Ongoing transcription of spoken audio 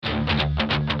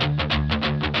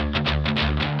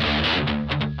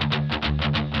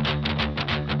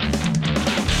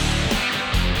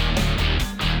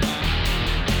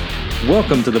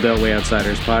Welcome to the Beltway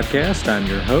Outsiders podcast. I'm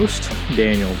your host,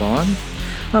 Daniel Vaughn.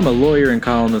 I'm a lawyer and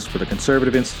columnist for the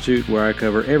Conservative Institute, where I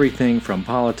cover everything from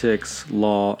politics,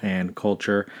 law, and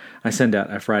culture. I send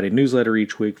out a Friday newsletter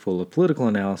each week full of political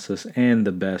analysis and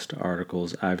the best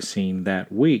articles I've seen that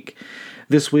week.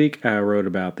 This week, I wrote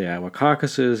about the Iowa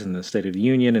caucuses and the State of the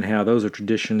Union and how those are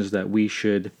traditions that we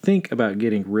should think about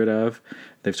getting rid of.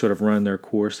 They've sort of run their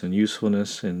course in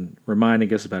usefulness and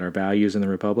reminding us about our values in the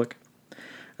Republic.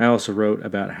 I also wrote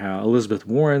about how Elizabeth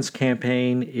Warren's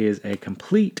campaign is a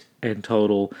complete and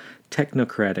total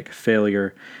technocratic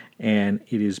failure, and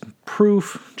it is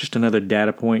proof, just another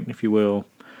data point, if you will,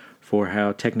 for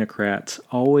how technocrats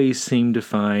always seem to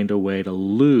find a way to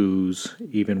lose,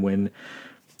 even when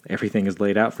everything is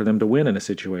laid out for them to win in a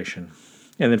situation.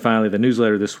 And then finally, the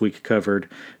newsletter this week covered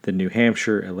the New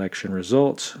Hampshire election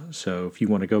results. So if you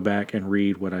want to go back and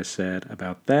read what I said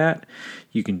about that,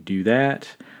 you can do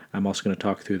that. I'm also going to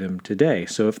talk through them today.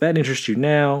 So if that interests you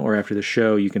now or after the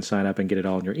show, you can sign up and get it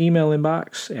all in your email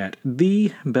inbox at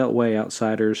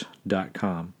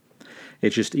thebeltwayoutsiders.com.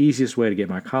 It's just the easiest way to get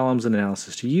my columns and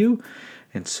analysis to you,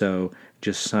 and so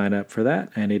just sign up for that,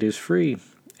 and it is free.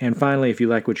 And finally, if you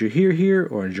like what you hear here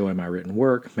or enjoy my written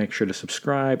work, make sure to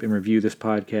subscribe and review this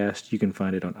podcast. You can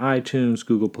find it on iTunes,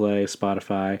 Google Play,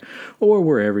 Spotify, or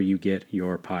wherever you get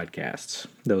your podcasts.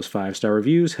 Those 5-star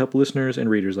reviews help listeners and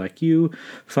readers like you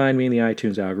find me in the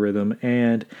iTunes algorithm,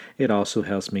 and it also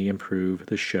helps me improve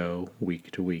the show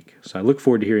week to week. So I look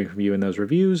forward to hearing from you in those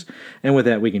reviews. And with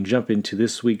that, we can jump into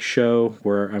this week's show,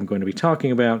 where I'm going to be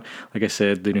talking about, like I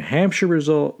said, the New Hampshire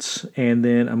results, and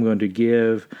then I'm going to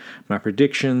give my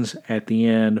predictions at the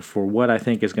end for what I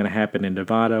think is going to happen in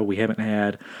Nevada. We haven't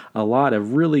had a lot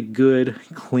of really good,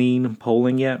 clean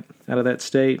polling yet out of that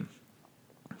state.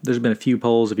 There's been a few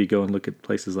polls, if you go and look at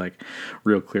places like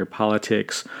Real Clear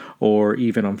Politics, or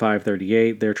even on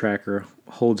 538, their tracker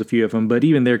holds a few of them, but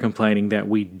even they're complaining that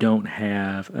we don't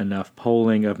have enough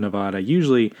polling of Nevada.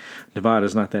 Usually, Nevada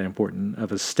is not that important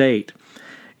of a state,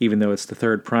 even though it's the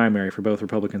third primary for both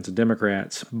Republicans and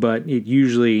Democrats, but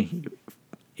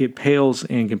it pales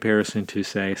in comparison to,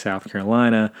 say, South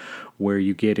Carolina, where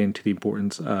you get into the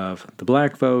importance of the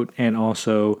black vote, and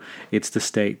also it's the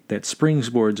state that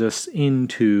springboards us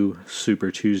into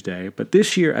Super Tuesday. But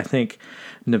this year, I think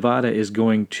Nevada is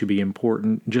going to be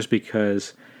important just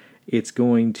because it's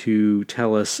going to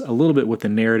tell us a little bit what the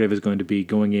narrative is going to be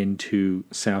going into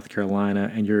South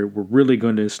Carolina, and we're really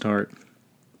going to start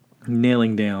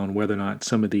nailing down whether or not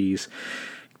some of these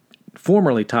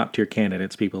formerly top-tier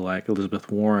candidates, people like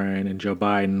Elizabeth Warren and Joe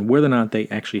Biden, whether or not they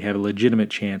actually have a legitimate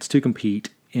chance to compete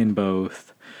in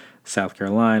both South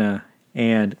Carolina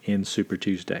and in Super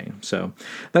Tuesday. So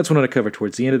that's what I'm going to cover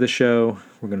towards the end of the show.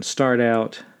 We're going to start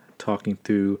out talking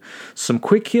through some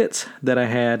quick hits that I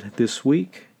had this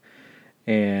week.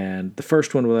 And the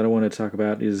first one that I want to talk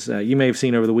about is, you may have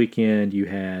seen over the weekend, you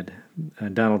had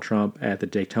Donald Trump at the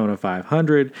Daytona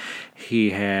 500. He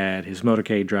had his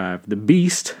motorcade drive, the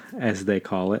Beast, as they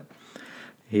call it,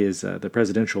 the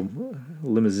presidential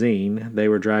limousine. They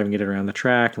were driving it around the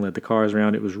track and led the cars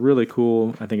around. It was really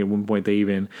cool. I think at one point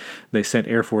they sent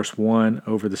Air Force One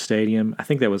over the stadium. I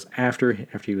think that was after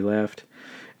he left.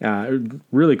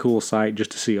 Really cool sight just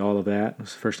to see all of that. It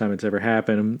was the first time it's ever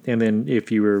happened. And then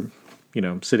if you were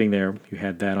sitting there, you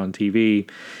had that on TV.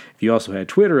 If you also had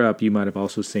Twitter up, you might have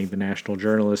also seen the national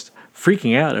journalists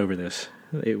freaking out over this.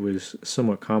 It was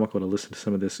somewhat comical to listen to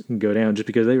some of this go down, just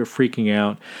because they were freaking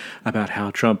out about how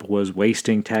Trump was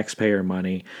wasting taxpayer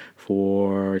money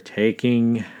for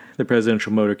taking the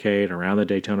presidential motorcade around the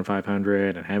Daytona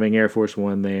 500 and having Air Force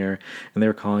One there, and they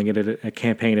were calling it a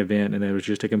campaign event, and it was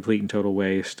just a complete and total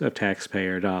waste of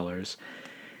taxpayer dollars.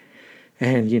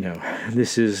 And,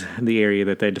 this is the area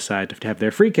that they decide to have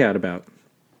their freak out about,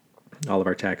 all of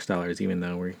our tax dollars, even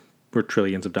though we're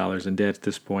trillions of dollars in debt at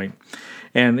this point.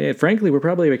 And frankly, we're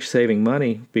probably saving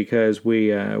money because we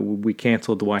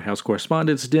canceled the White House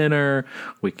Correspondents' Dinner.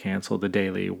 We canceled the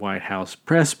daily White House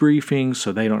press briefings,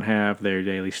 so they don't have their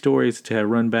daily stories to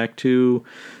run back to.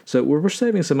 So we're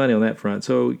saving some money on that front.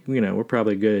 So, we're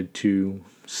probably good to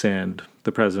send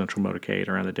the presidential motorcade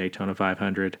around the Daytona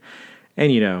 500.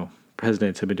 And,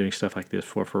 presidents have been doing stuff like this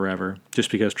for forever.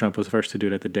 Just because Trump was the first to do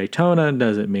it at the Daytona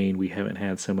doesn't mean we haven't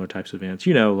had similar types of events.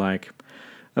 Maybe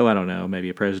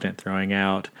a president throwing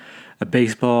out a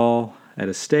baseball at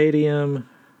a stadium,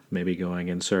 maybe going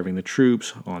and serving the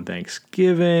troops on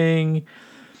Thanksgiving,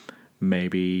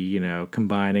 maybe,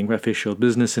 combining official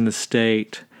business in the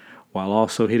state while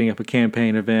also hitting up a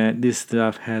campaign event. This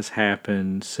stuff has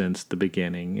happened since the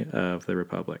beginning of the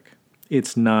Republic.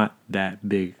 It's not that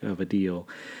big of a deal.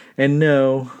 And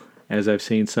no, as I've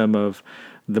seen some of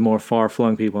the more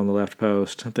far-flung people on the left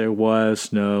post, there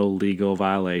was no legal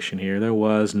violation here. There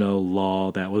was no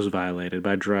law that was violated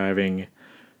by driving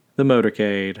the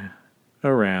motorcade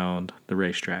around the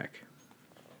racetrack.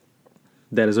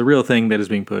 That is a real thing that is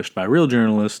being pushed by real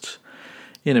journalists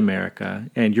in America,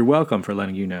 and you're welcome for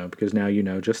letting you know, because now you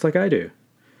know just like I do.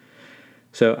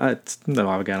 So that's all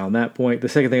I got on that point. The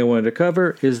second thing I wanted to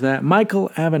cover is that Michael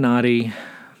Avenatti,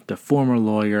 the former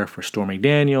lawyer for Stormy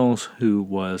Daniels, who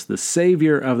was the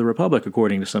savior of the Republic,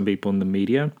 according to some people in the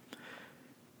media,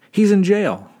 he's in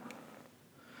jail.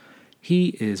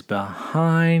 He is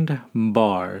behind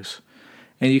bars.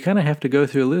 And you kind of have to go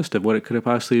through a list of what it could have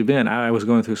possibly been. I was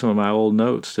going through some of my old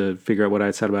notes to figure out what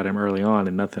I'd said about him early on,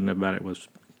 and nothing about it was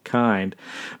kind.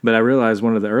 But I realized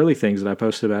one of the early things that I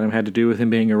posted about him had to do with him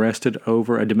being arrested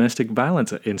over a domestic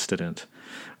violence incident,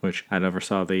 which I never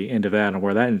saw the end of that and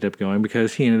where that ended up going,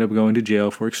 because he ended up going to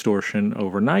jail for extortion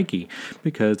over Nike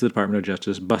because the Department of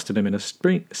Justice busted him in a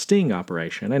sting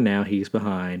operation, and now he's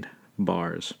behind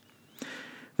bars.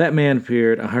 That man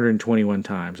appeared 121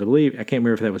 times. I can't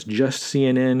remember if that was just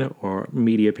CNN or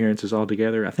media appearances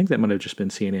altogether. I think that might have just been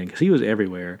CNN, because he was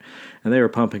everywhere, and they were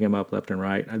pumping him up left and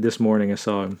right. This morning I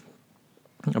saw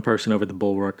a person over at the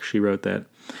Bulwark. She wrote that,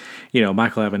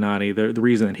 Michael Avenatti, the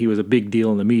reason that he was a big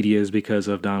deal in the media is because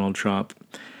of Donald Trump.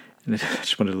 And I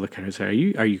just wanted to look at her and say,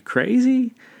 are you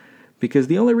crazy? Because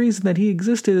the only reason that he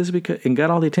existed is because, and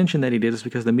got all the attention that he did, is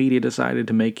because the media decided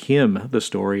to make him the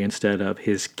story instead of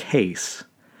his case.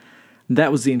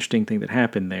 That was the interesting thing that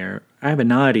happened there.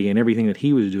 Avenatti and everything that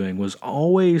he was doing was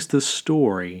always the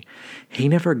story. He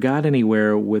never got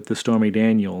anywhere with the Stormy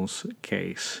Daniels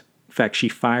case. In fact, she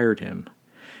fired him.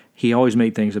 He always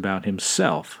made things about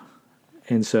himself.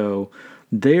 And so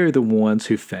they're the ones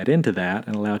who fed into that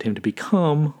and allowed him to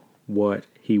become what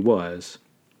he was.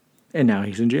 And now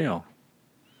he's in jail.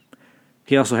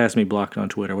 He also has me blocked on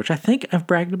Twitter, which I think I've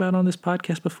bragged about on this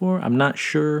podcast before. I'm not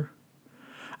sure.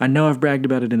 I know I've bragged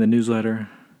about it in the newsletter.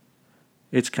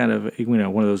 It's kind of, one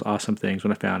of those awesome things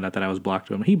when I found out that I was blocked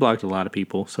to him. He blocked a lot of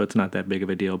people, so it's not that big of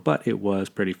a deal, but it was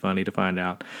pretty funny to find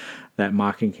out that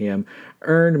mocking him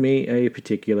earned me a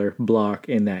particular block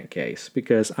in that case,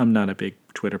 because I'm not a big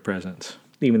Twitter presence,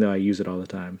 even though I use it all the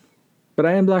time. But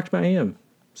I am blocked by him,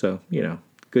 so,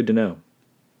 good to know.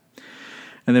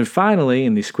 And then finally,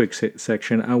 in this quick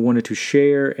section, I wanted to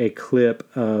share a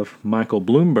clip of Michael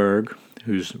Bloomberg,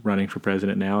 who's running for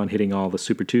president now and hitting all the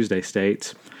Super Tuesday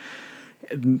states.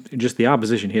 Just the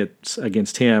opposition hits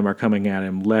against him are coming at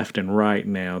him left and right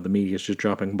now. The media's just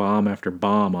dropping bomb after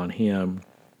bomb on him.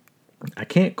 I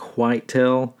can't quite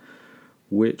tell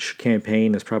which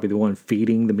campaign is probably the one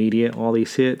feeding the media all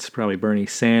these hits. Probably Bernie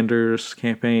Sanders'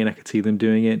 campaign. I could see them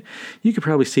doing it. You could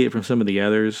probably see it from some of the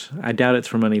others. I doubt it's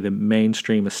from any of the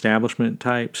mainstream establishment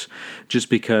types, just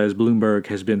because Bloomberg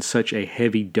has been such a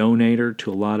heavy donator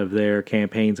to a lot of their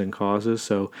campaigns and causes.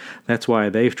 So that's why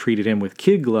they've treated him with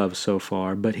kid gloves so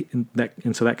far.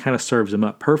 So that kind of serves him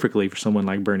up perfectly for someone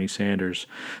like Bernie Sanders.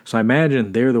 So I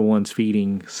imagine they're the ones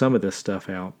feeding some of this stuff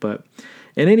out. But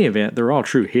in any event, they're all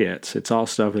true hits. It's all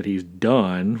stuff that he's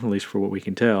done, at least for what we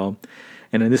can tell.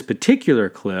 And in this particular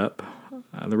clip,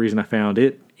 the reason I found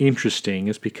it interesting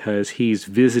is because he's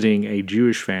visiting a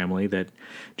Jewish family that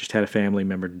just had a family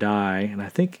member die. And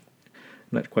I'm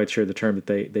not quite sure the term that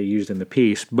they used in the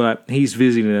piece, but he's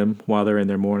visiting them while they're in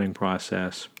their mourning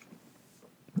process.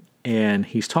 And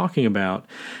he's talking about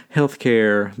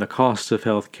healthcare, the costs of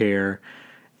healthcare,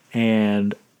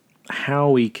 and how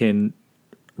we can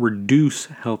reduce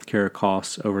healthcare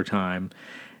costs over time.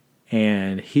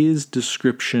 And his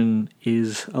description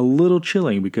is a little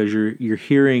chilling, because you're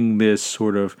hearing this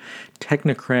sort of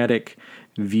technocratic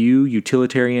view,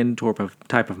 utilitarian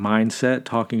type of mindset,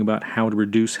 talking about how to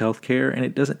reduce healthcare, and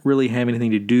it doesn't really have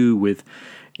anything to do with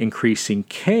increasing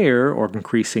care or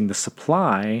increasing the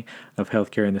supply of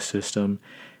healthcare in the system.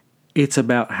 It's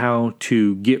about how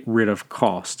to get rid of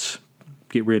costs,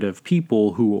 get rid of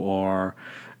people who are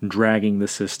dragging the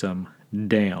system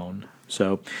down.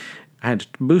 So I had to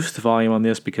boost the volume on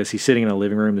this because he's sitting in a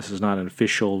living room. This is not an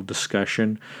official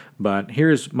discussion, but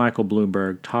here's Michael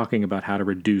Bloomberg talking about how to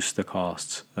reduce the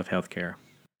costs of healthcare.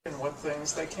 And what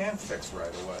things they can fix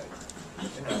right away.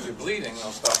 If you're bleeding,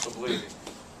 they'll stop the bleeding.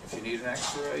 If you need an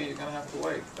X-ray, you're going to have to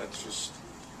wait. That's just,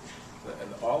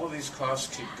 and all of these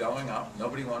costs keep going up.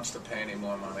 Nobody wants to pay any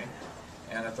more money.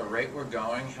 And at the rate we're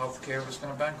going, healthcare is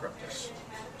going to bankrupt us.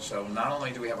 So not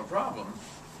only do we have a problem,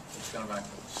 it's going to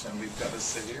bankrupt us. And we've got to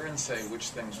sit here and say which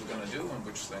things we're going to do and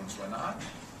which things we're not.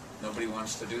 Nobody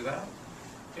wants to do that.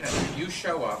 If you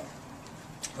show up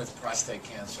with prostate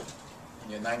cancer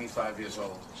and you're 95 years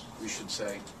old, we should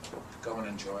say, go and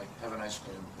enjoy, have a nice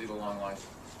meal, lead a long life.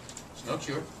 There's no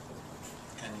cure,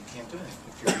 and you can't do anything.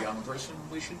 If you're a young person,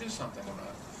 we should do something about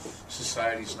it.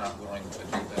 Society's not willing to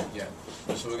do that yet.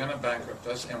 So we're going to bankrupt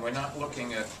us, and we're not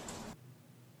looking at...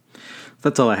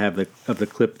 That's all I have of the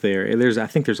clip there. I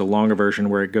think there's a longer version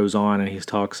where it goes on and he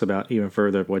talks about even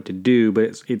further what to do,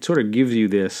 but it sort of gives you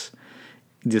this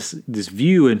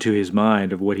view into his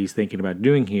mind of what he's thinking about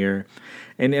doing here.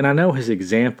 And I know his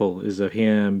example is of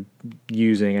him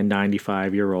using a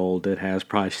 95-year-old that has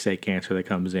prostate cancer that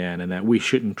comes in, and that we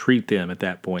shouldn't treat them at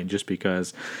that point just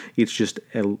because it's just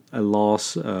a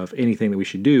loss of anything that we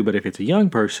should do. But if it's a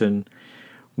young person,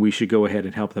 we should go ahead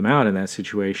and help them out in that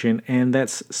situation. And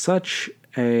that's it's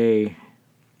a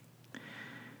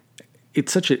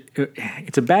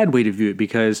bad way to view it,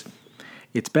 because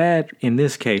it's bad in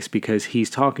this case because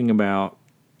he's talking about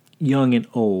young and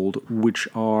old, which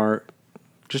are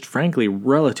just frankly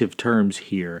relative terms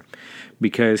here,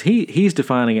 because he's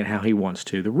defining it how he wants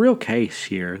to. The real case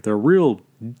here, the real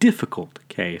difficult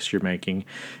case you're making,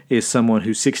 is someone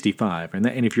who's 65. And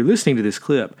if you're listening to this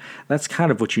clip, that's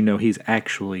kind of what you know he's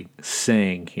actually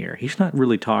saying here. He's not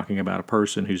really talking about a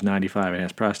person who's 95 and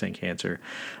has prostate cancer.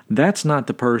 That's not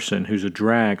the person who's a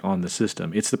drag on the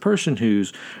system. It's the person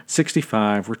who's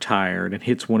 65, retired, and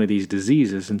hits one of these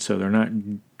diseases, and so they're not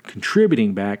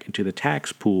contributing back into the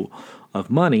tax pool of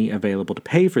money available to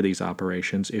pay for these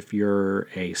operations if you're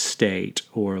a state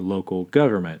or local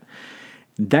government.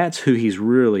 That's who he's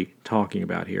really talking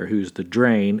about here, who's the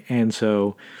drain. And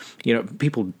so,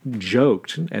 people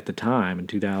joked at the time in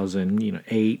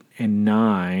 2008 and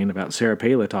 9 about Sarah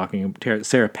Palin, talking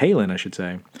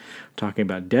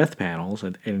about death panels.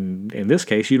 And in this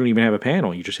case, you don't even have a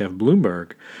panel. You just have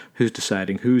Bloomberg, who's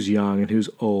deciding who's young and who's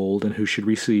old and who should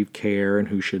receive care and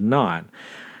who should not.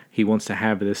 He wants to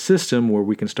have this system where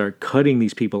we can start cutting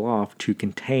these people off to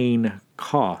contain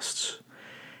costs.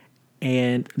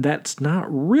 And that's not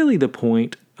really the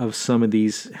point of some of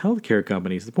these healthcare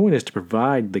companies. The point is to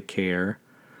provide the care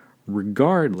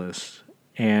regardless.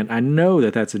 And I know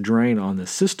that that's a drain on the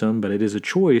system, but it is a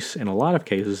choice in a lot of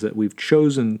cases that we've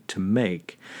chosen to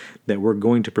make, that we're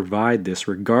going to provide this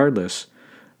regardless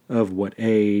of what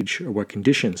age or what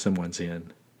condition someone's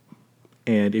in.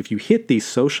 And if you hit these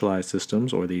socialized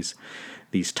systems or these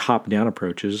top-down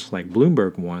approaches like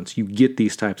Bloomberg wants, you get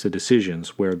these types of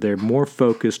decisions where they're more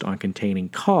focused on containing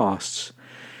costs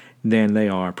than they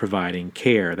are providing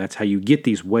care. That's how you get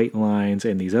these wait lines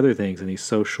and these other things in these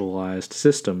socialized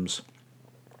systems,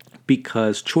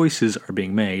 because choices are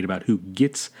being made about who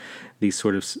gets this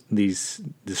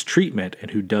treatment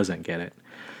and who doesn't get it.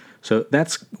 So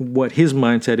that's what his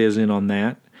mindset is in on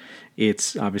that.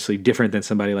 It's obviously different than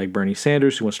somebody like Bernie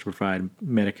Sanders, who wants to provide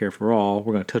Medicare for all.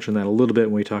 We're going to touch on that a little bit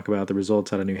when we talk about the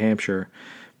results out of New Hampshire,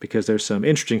 because there's some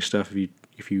interesting stuff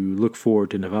if you look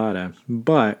forward to Nevada.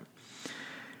 But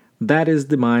that is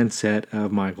the mindset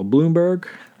of Michael Bloomberg.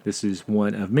 This is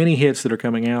one of many hits that are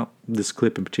coming out. This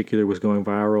clip in particular was going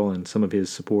viral, and some of his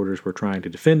supporters were trying to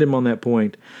defend him on that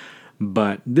point.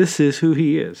 But this is who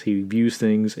he is. He views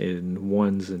things in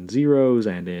ones and zeros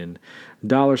and in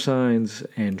dollar signs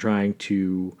and trying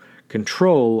to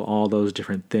control all those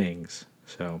different things.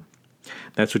 So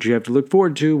that's what you have to look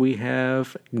forward to. We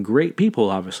have great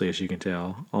people, obviously, as you can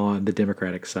tell, on the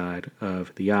Democratic side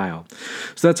of the aisle.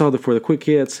 So that's all for the quick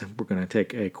hits. We're going to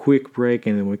take a quick break,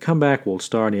 and then when we come back, we'll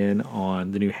start in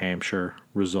on the New Hampshire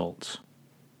results.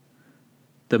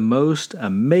 The most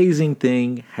amazing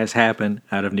thing has happened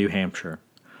out of New Hampshire.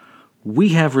 We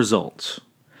have results.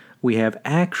 We have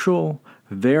actual,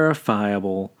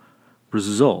 verifiable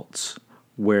results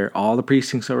where all the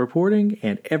precincts are reporting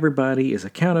and everybody is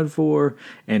accounted for,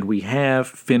 and we have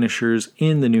finishers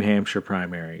in the New Hampshire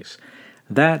primaries.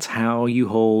 That's how you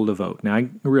hold a vote. Now, I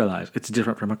realize it's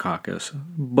different from a caucus,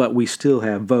 but we still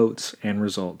have votes and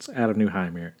results out of New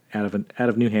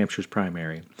Hampshire's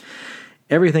primary.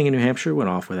 Everything in New Hampshire went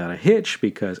off without a hitch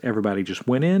because everybody just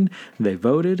went in, they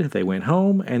voted, they went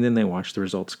home, and then they watched the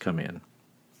results come in.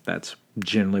 That's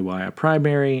generally why a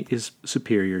primary is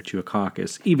superior to a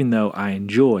caucus, even though I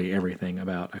enjoy everything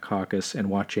about a caucus and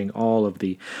watching all of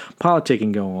the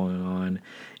politicking going on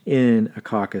in a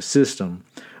caucus system.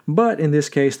 But in this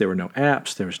case, there were no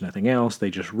apps, there was nothing else.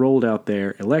 They just rolled out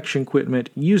their election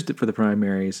equipment, used it for the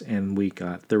primaries, and we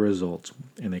got the results,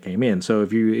 and they came in. So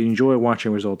if you enjoy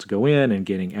watching results go in and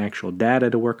getting actual data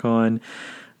to work on,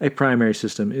 a primary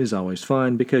system is always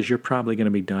fun because you're probably going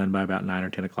to be done by about 9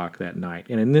 or 10 o'clock that night.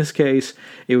 And in this case,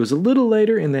 it was a little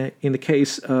later in the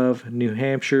case of New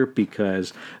Hampshire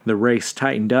because the race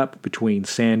tightened up between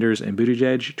Sanders and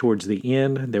Buttigieg towards the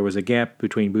end. There was a gap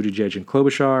between Buttigieg and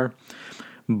Klobuchar,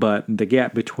 but the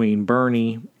gap between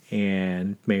Bernie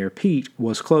and Mayor Pete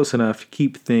was close enough to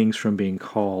keep things from being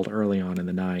called early on in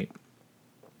the night.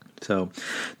 So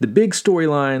the big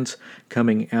storylines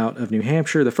coming out of New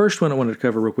Hampshire, the first one I wanted to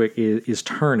cover real quick is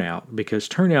turnout, because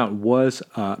turnout was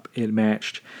up. It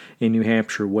matched in New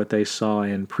Hampshire what they saw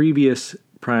in previous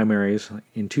primaries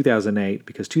in 2008,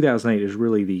 because 2008 is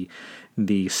really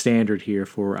the standard here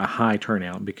for a high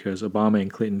turnout, because Obama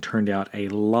and Clinton turned out a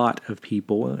lot of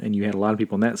people, and you had a lot of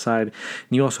people on that side, and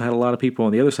you also had a lot of people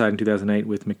on the other side in 2008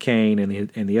 with McCain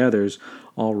and the others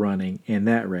all running in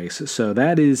that race. So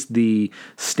that is the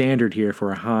standard here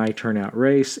for a high turnout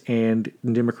race, and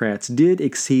Democrats did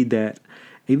exceed that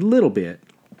a little bit.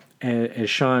 As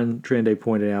Sean Trende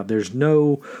pointed out, there's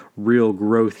no real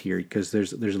growth here, because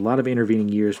there's a lot of intervening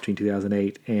years between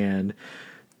 2008 and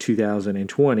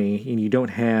 2020, and you don't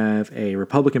have a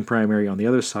Republican primary on the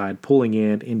other side pulling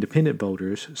in independent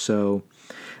voters. So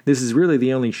this is really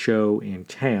the only show in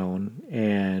town,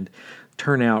 and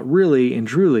turnout really and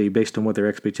truly, based on what their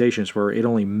expectations were, it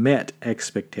only met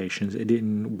expectations. It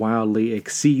didn't wildly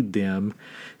exceed them.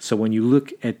 So when you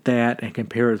look at that and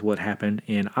compare it with what happened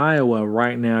in Iowa,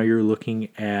 right now you're looking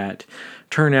at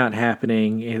turnout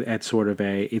happening at sort of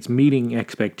it's meeting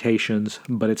expectations,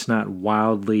 but it's not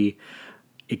wildly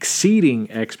exceeding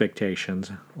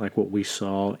expectations like what we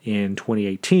saw in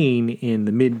 2018 in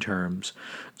the midterms.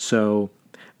 So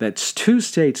that's two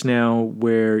states now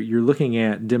where you're looking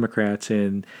at Democrats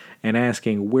and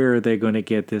asking where are they going to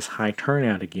get this high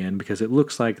turnout again, because it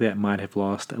looks like that might have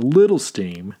lost a little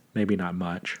steam, maybe not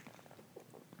much.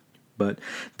 But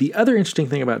the other interesting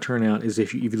thing about turnout is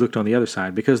if you looked on the other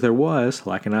side, because there was,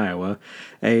 like in Iowa,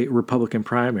 a Republican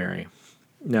primary.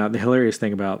 Now, the hilarious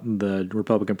thing about the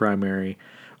Republican primary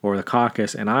or the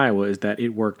caucus in Iowa is that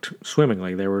it worked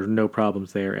swimmingly. There were no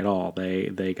problems there at all.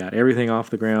 They got everything off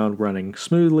the ground running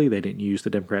smoothly. They didn't use the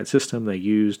Democrat system. They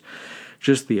used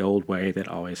just the old way that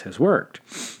always has worked.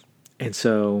 And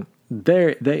so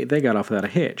they got off without a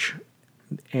hitch.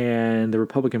 And the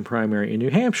Republican primary in New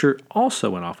Hampshire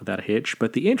also went off without a hitch.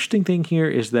 But the interesting thing here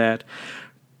is that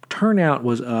turnout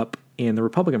was up in the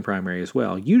Republican primary as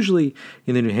well. Usually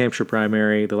in the New Hampshire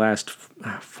primary, the last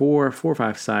four or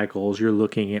five cycles, you're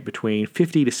looking at between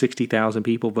 50 to 60,000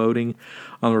 people voting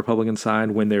on the Republican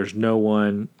side when there's no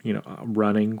one,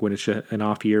 running, when it's an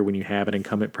off year, when you have an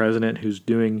incumbent president who's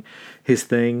doing his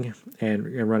thing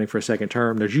and running for a second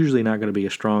term. There's usually not going to be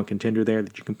a strong contender there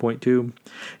that you can point to.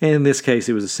 And in this case,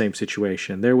 it was the same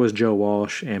situation. There was Joe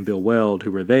Walsh and Bill Weld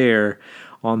who were there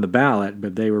on the ballot,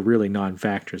 but they were really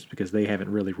non-factors because they haven't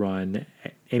really run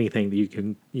anything that you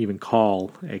can even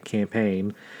call a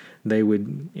campaign. They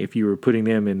would, if you were putting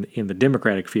them in the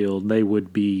Democratic field, they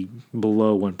would be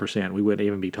below 1%. We wouldn't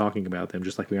even be talking about them,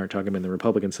 just like we aren't talking about the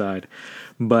Republican side.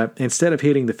 But instead of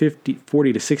hitting the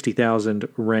 40 to 60,000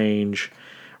 range,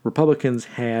 Republicans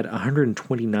had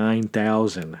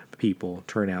 129,000 people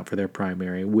turn out for their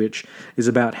primary, which is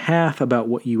about half about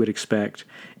what you would expect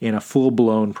in a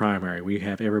full-blown primary. We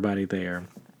have everybody there.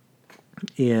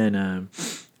 In, I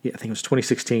think it was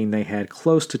 2016, they had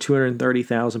close to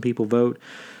 230,000 people vote.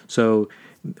 So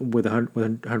with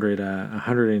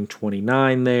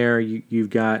 129 there, you've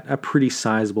got a pretty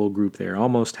sizable group there,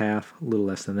 almost half, a little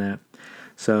less than that.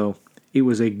 So it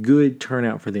was a good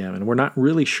turnout for them, and we're not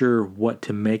really sure what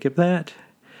to make of that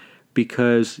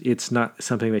because it's not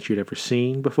something that you'd ever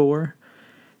seen before.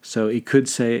 So it could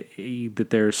say that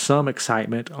there's some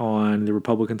excitement on the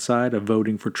Republican side of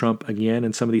voting for Trump again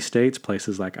in some of these states,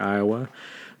 places like Iowa.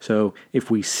 So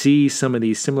if we see some of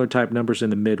these similar type numbers in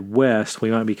the Midwest, we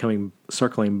might be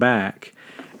circling back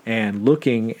and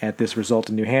looking at this result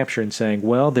in New Hampshire and saying,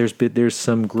 well, there's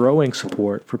some growing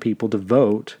support for people to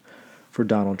vote for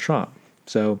Donald Trump.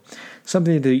 So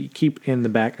something to keep in the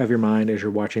back of your mind as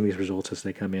you're watching these results as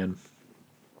they come in.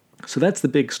 So that's the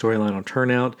big storyline on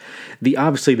turnout.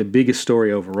 Obviously the biggest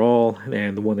story overall,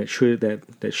 and the one that should and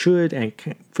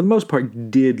for the most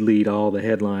part did lead all the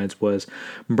headlines, was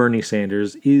Bernie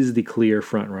Sanders is the clear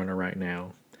front runner right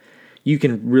now. You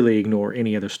can really ignore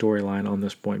any other storyline on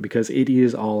this point because it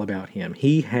is all about him.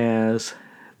 He has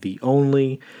the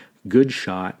only good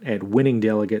shot at winning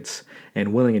delegates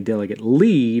and winning a delegate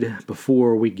lead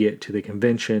before we get to the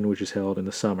convention, which is held in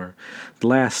the summer. The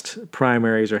last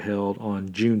primaries are held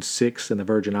on June 6th in the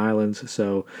Virgin Islands,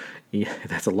 so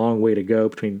that's a long way to go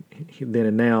between then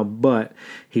and now, but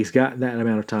he's got that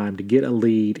amount of time to get a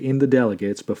lead in the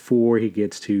delegates before he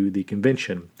gets to the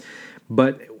convention.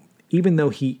 But even though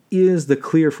he is the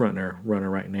clear front runner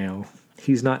right now,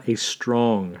 he's not a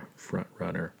strong front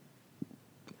runner.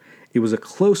 It was a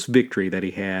close victory that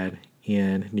he had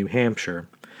in New Hampshire.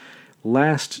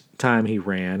 Last time he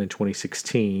ran in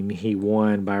 2016, he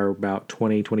won by about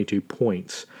 22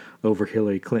 points over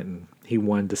Hillary Clinton. He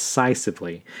won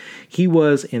decisively. He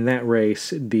was, in that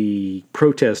race, the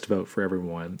protest vote for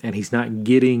everyone, and he's not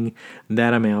getting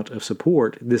that amount of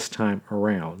support this time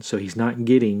around. So he's not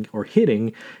getting or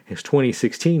hitting his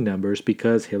 2016 numbers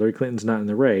because Hillary Clinton's not in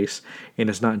the race, and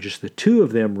it's not just the two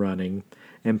of them running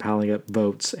and piling up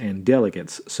votes and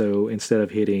delegates. So instead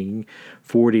of hitting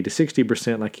 40 to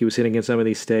 60% like he was hitting in some of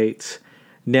these states,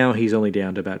 now he's only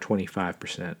down to about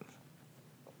 25%.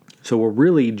 So we're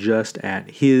really just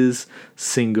at his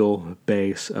single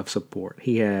base of support.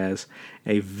 He has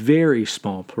a very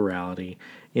small plurality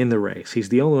in the race. He's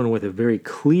the only one with a very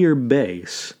clear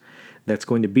base that's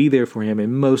going to be there for him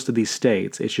in most of these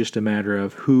states. It's just a matter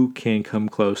of who can come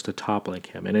close to toppling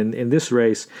him. And in this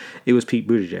race, it was Pete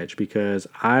Buttigieg, because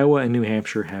Iowa and New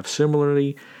Hampshire have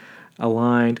similarly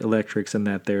aligned electorates in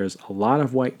that there's a lot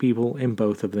of white people in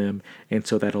both of them, and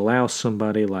so that allows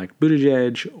somebody like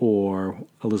Buttigieg or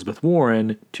Elizabeth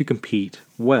Warren to compete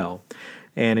well.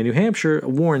 And in New Hampshire,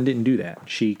 Warren didn't do that.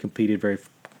 She competed very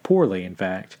poorly, in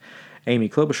fact. Amy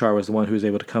Klobuchar was the one who was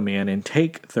able to come in and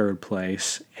take third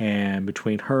place, and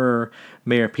between her,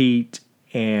 Mayor Pete,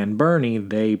 and Bernie,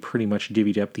 they pretty much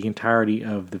divvied up the entirety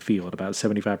of the field. About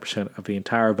 75% of the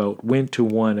entire vote went to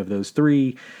one of those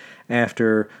three,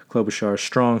 after Klobuchar's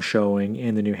strong showing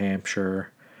in the New Hampshire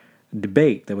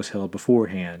debate that was held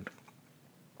beforehand.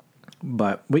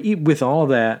 But with all of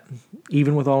that,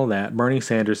 even with all of that, Bernie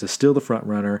Sanders is still the front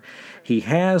runner. He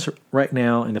has right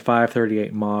now in the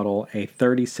 538 model a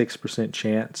 36%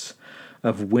 chance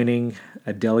of winning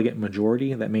a delegate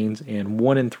majority. That means in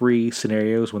 1 in 3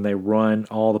 scenarios when they run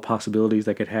all the possibilities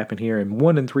that could happen here, in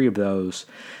 1 in 3 of those,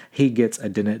 he gets a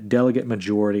delegate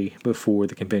majority before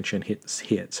the convention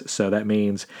hits. So that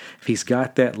means if he's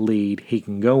got that lead, he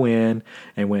can go in,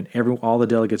 and when all the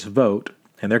delegates vote,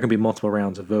 and there can be multiple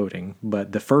rounds of voting,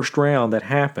 but the first round that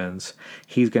happens,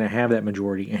 he's going to have that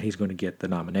majority and he's going to get the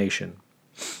nomination.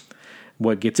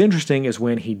 What gets interesting is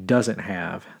when he doesn't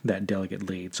have that delegate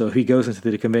lead. So if he goes into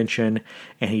the convention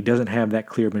and he doesn't have that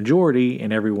clear majority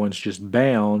and everyone's just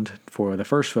bound for the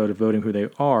first vote of voting who they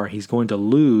are, he's going to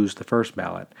lose the first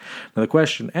ballot. Now the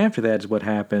question after that is what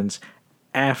happens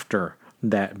after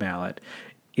that ballot.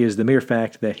 Is the mere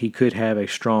fact that he could have a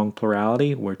strong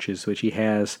plurality, which he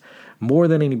has more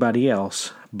than anybody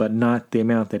else, but not the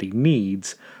amount that he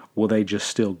needs, will they just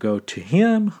still go to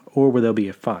him, or will there be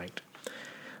a fight?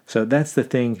 So that's the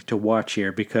thing to watch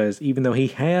here, because even though he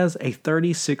has a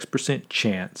 36%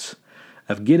 chance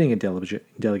of getting a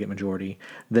delegate majority,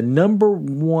 the number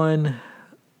one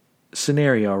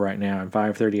scenario right now in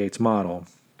 538's model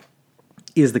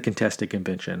is the contested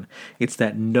convention. It's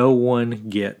that no one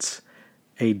gets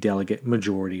a delegate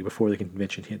majority before the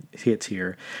convention hits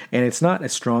here. And it's not a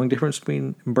strong difference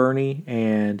between Bernie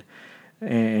and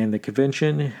the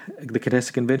convention, the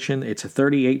contested convention. It's a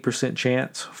 38%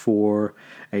 chance for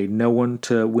a no one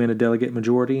to win a delegate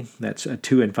majority. That's a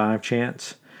 2 in 5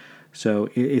 chance. So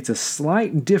it's a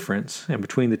slight difference, and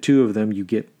between the two of them, you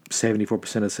get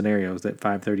 74% of scenarios that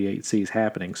 538 sees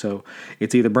happening. So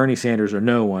it's either Bernie Sanders or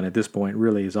no one at this point,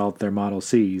 really, is all their model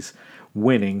sees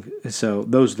winning. So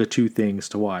those are the two things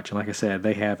to watch. And like I said,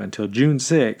 they have until June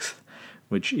 6th,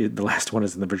 which the last one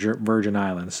is in the Virgin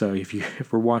Islands. So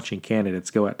if we're watching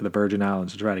candidates go out to the Virgin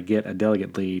Islands to try to get a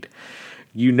delegate lead,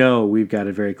 we've got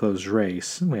a very close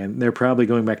race. And they're probably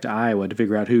going back to Iowa to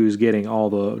figure out who's getting all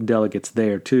the delegates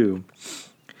there too.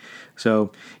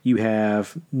 So you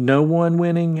have no one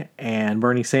winning and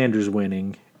Bernie Sanders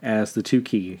winning as the two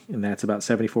key, and that's about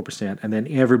 74%. And then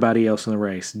everybody else in the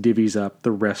race divvies up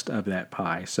the rest of that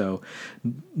pie. So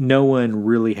no one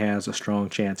really has a strong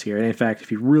chance here. And in fact,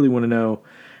 if you really want to know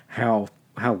how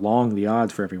long the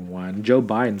odds for everyone, Joe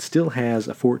Biden still has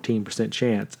a 14%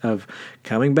 chance of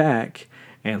coming back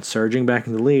and surging back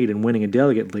in the lead and winning a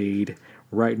delegate lead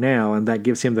right now, and that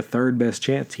gives him the third best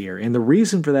chance here. And the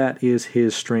reason for that is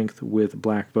his strength with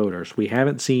black voters. We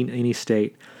haven't seen any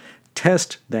state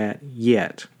test that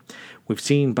yet. We've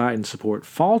seen Biden's support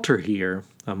falter here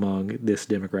among this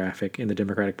demographic in the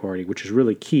Democratic Party, which is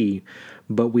really key,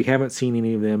 but we haven't seen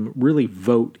any of them really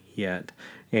vote yet,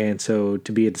 and so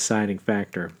to be a deciding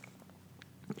factor.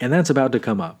 And that's about to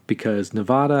come up because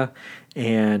Nevada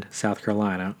and South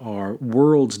Carolina are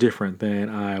worlds different than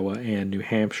Iowa and New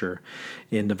Hampshire.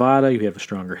 In Nevada, you have a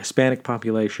stronger Hispanic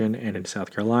population, and in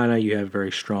South Carolina, you have a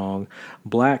very strong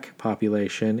black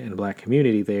population and black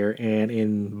community there. And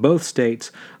in both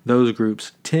states, those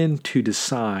groups tend to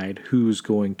decide who's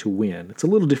going to win. It's a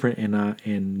little different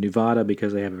in Nevada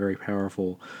because they have a very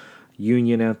powerful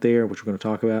union out there, which we're going to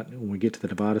talk about when we get to the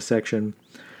Nevada section.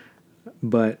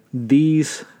 But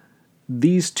these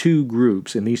two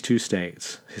groups in these two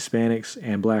states, Hispanics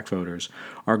and black voters,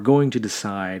 are going to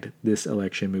decide this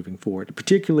election moving forward,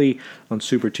 particularly on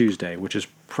Super Tuesday, which is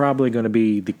probably going to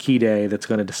be the key day that's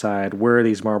going to decide where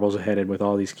these marbles are headed with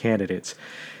all these candidates.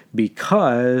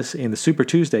 Because in the Super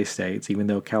Tuesday states, even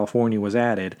though California was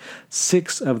added,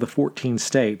 6 of the 14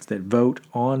 states that vote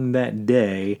on that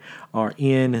day are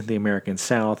in the American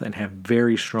South and have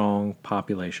very strong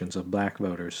populations of black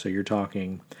voters. So you're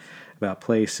talking about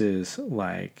places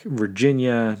like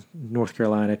Virginia, North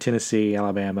Carolina, Tennessee,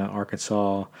 Alabama,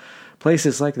 Arkansas,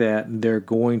 places like that. They're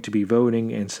going to be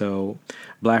voting, and so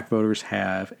black voters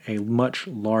have a much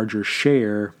larger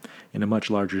share and a much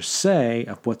larger say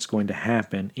of what's going to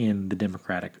happen in the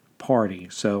Democratic Party.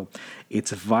 So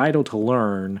it's vital to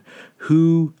learn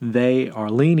who they are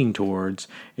leaning towards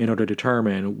in order to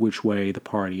determine which way the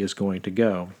party is going to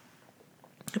go.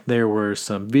 There were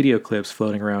some video clips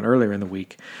floating around earlier in the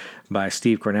week by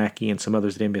Steve Kornacki and some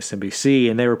others at MSNBC,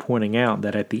 and they were pointing out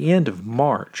that at the end of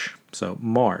March, so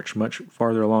March, much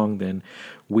farther along than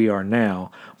we are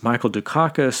now, Michael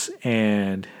Dukakis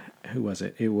and who was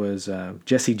it? It was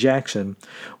Jesse Jackson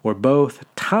were both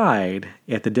tied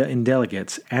at in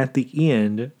delegates at the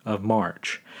end of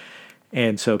March.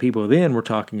 And so people then were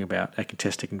talking about a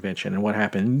contested convention. And what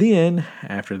happened then,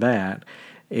 after that,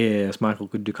 is Michael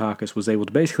Dukakis was able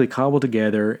to basically cobble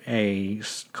together a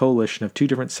coalition of 2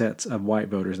 different sets of white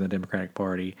voters in the Democratic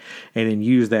Party and then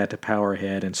use that to power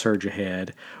ahead and surge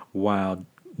ahead, while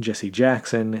Jesse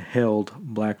Jackson held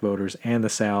black voters and the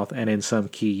South and in some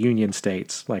key Union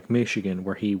states like Michigan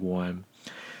where he won.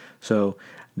 So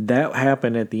that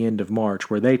happened at the end of March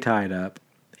where they tied up,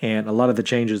 and a lot of the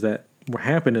changes that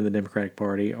happened in the Democratic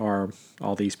Party are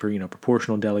all these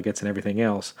proportional delegates and everything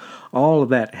else. All of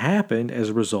that happened as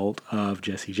a result of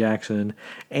Jesse Jackson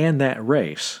and that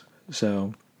race.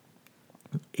 So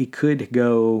it could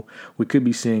go, we could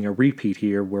be seeing a repeat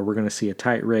here where we're going to see a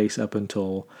tight race up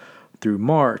until through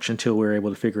March until we're able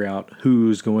to figure out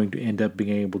who's going to end up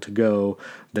being able to go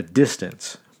the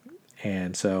distance.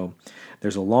 And so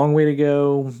there's a long way to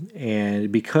go,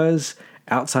 and because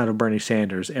outside of Bernie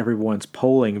Sanders, everyone's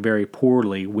polling very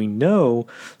poorly, we know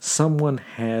someone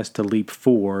has to leap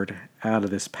forward out of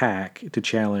this pack to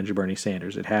challenge Bernie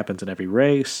Sanders. It happens in every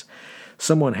race.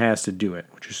 Someone has to do it.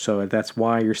 So that's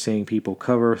why you're seeing people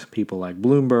cover people like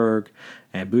Bloomberg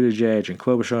and Buttigieg and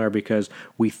Klobuchar, because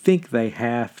we think they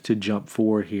have to jump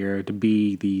forward here to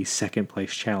be the second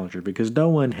place challenger, because no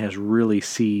one has really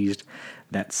seized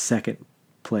that second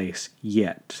place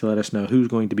yet to let us know who's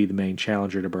going to be the main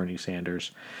challenger to Bernie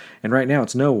Sanders. And right now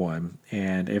it's no one.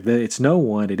 And if it's no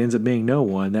one, it ends up being no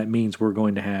one, that means we're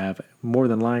going to have more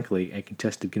than likely a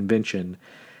contested convention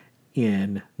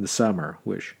in the summer,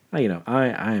 which I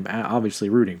am obviously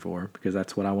rooting for, because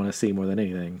that's what I want to see more than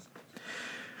anything.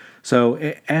 So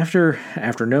after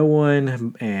no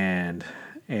one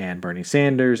and Bernie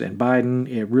Sanders and Biden,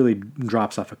 it really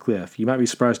drops off a cliff. You might be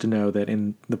surprised to know that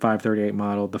in the 538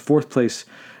 model, the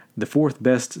fourth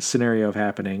best scenario of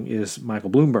happening is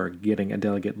Michael Bloomberg getting a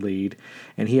delegate lead,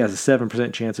 and he has a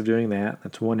 7% chance of doing that.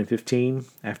 That's 1 in 15.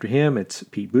 After him, it's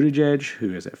Pete Buttigieg,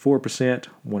 who is at 4%,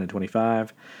 1 in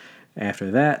 25.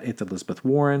 After that, it's Elizabeth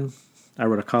Warren. I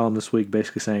wrote a column this week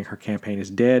basically saying her campaign is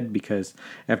dead, because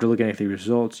after looking at the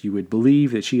results, you would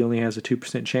believe that she only has a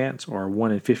 2% chance or a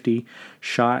 1 in 50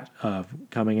 shot of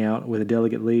coming out with a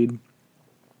delegate lead.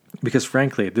 Because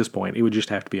frankly, at this point, it would just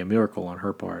have to be a miracle on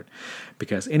her part.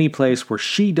 Because any place where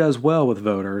she does well with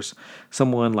voters,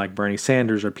 someone like Bernie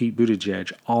Sanders or Pete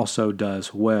Buttigieg also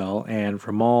does well. And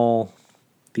from all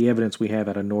the evidence we have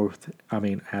out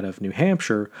of New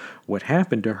Hampshire, what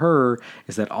happened to her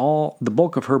is that the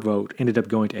bulk of her vote ended up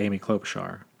going to Amy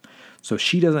Klobuchar. So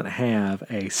she doesn't have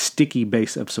a sticky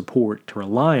base of support to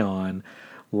rely on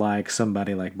like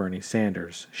somebody like Bernie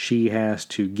Sanders. She has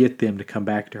to get them to come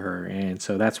back to her, and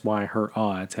so that's why her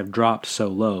odds have dropped so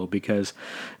low, because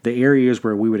the areas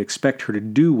where we would expect her to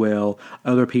do well,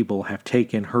 other people have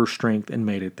taken her strength and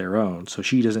made it their own. So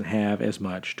she doesn't have as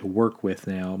much to work with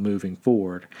now moving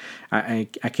forward. I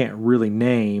can't really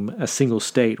name a single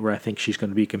state where I think she's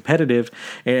going to be competitive,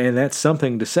 and that's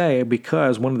something to say,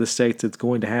 because one of the states that's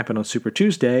going to happen on Super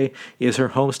Tuesday is her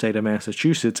home state of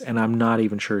Massachusetts, and I'm not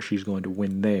even sure she's going to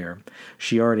win there.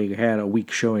 She already had a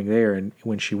weak showing there and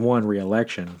when she won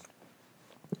re-election.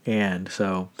 And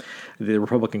so the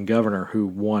Republican governor who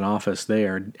won office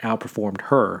there outperformed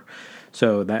her.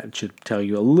 So that should tell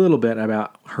you a little bit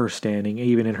about her standing,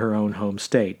 even in her own home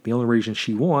state. The only reason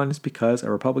she won is because a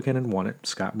Republican had won it,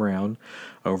 Scott Brown,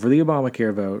 over the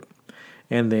Obamacare vote.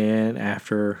 And then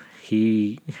after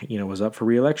he, was up for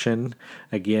re-election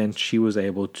again, she was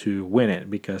able to win it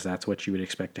because that's what you would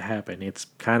expect to happen. It's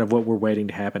kind of what we're waiting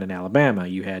to happen in Alabama.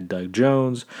 You had Doug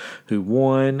Jones, who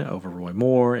won over Roy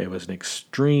Moore. It was an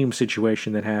extreme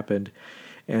situation that happened.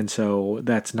 And so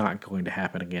that's not going to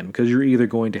happen again because you're either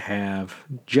going to have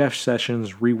Jeff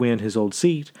Sessions re-win his old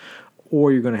seat,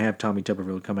 or you're going to have Tommy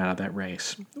Tuberville come out of that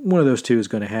race. One of those two is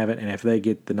going to have it, and if they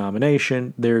get the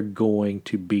nomination, they're going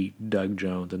to beat Doug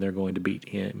Jones, and they're going to beat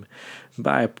him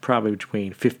by probably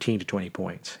between 15 to 20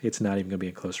 points. It's not even going to be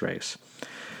a close race.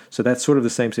 So that's sort of the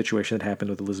same situation that happened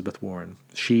with Elizabeth Warren.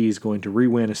 She's going to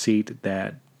re-win a seat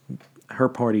that her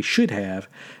party should have,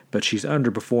 but she's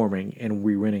underperforming and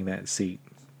re-winning that seat.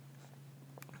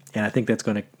 And I think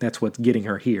that's what's getting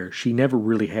her here. She never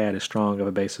really had as strong of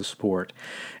a base of support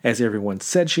as everyone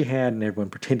said she had and everyone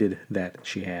pretended that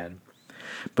she had.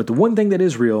 But the one thing that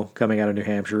is real coming out of New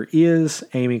Hampshire is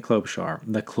Amy Klobuchar.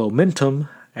 The Clomentum,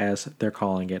 as they're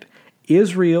calling it,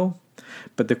 is real.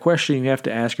 But the question you have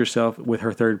to ask yourself with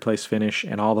her third place finish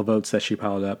and all the votes that she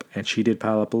piled up, and she did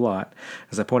pile up a lot,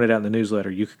 as I pointed out in the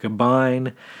newsletter, you could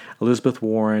combine Elizabeth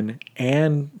Warren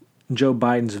and Joe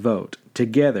Biden's vote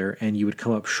together, and you would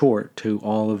come up short to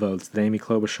all the votes that Amy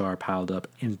Klobuchar piled up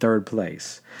in third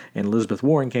place. And Elizabeth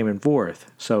Warren came in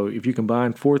fourth. So if you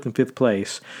combine fourth and fifth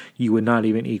place, you would not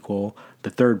even equal the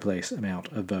third place amount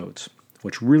of votes,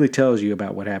 which really tells you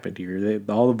about what happened here.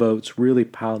 All the votes really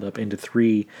piled up into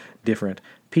three different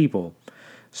people.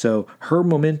 So her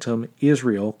momentum is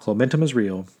real. Clomentum is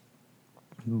real.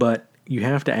 But you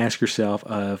have to ask yourself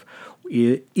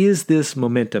is this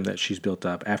momentum that she's built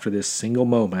up after this single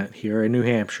moment here in New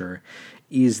Hampshire,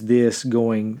 is this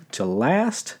going to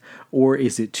last, or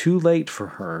is it too late for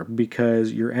her?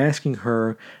 Because you're asking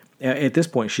her, at this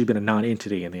point, she's been a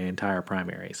non-entity in the entire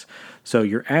primaries. So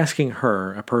you're asking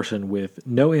her, a person with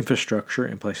no infrastructure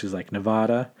in places like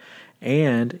Nevada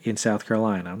and in South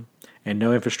Carolina, and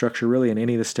no infrastructure really in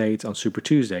any of the states on Super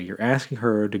Tuesday. You're asking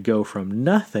her to go from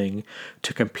nothing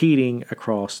to competing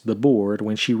across the board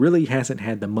when she really hasn't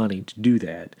had the money to do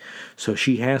that. So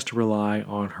she has to rely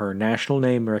on her national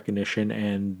name recognition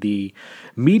and the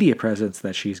media presence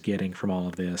that she's getting from all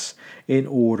of this in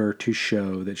order to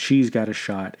show that she's got a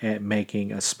shot at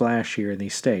making a splash here in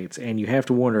these states. And you have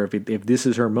to wonder if this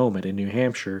is her moment in New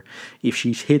Hampshire, if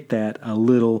she's hit that a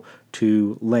little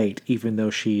too late, even though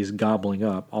she's gobbling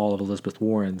up all of Elizabeth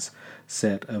Warren's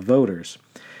set of voters.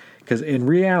 Because in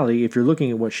reality, if you're looking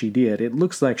at what she did, it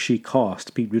looks like she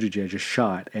cost Pete Buttigieg a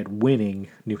shot at winning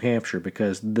New Hampshire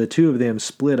because the two of them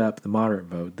split up the moderate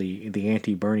vote, the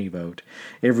anti-Bernie vote.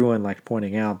 Everyone liked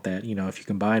pointing out that, if you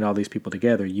combine all these people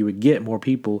together, you would get more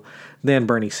people than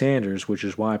Bernie Sanders, which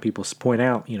is why people point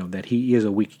out, that he is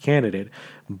a weak candidate,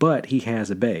 but he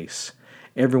has a base.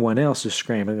 Everyone else is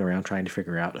scrambling around trying to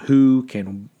figure out who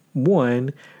can,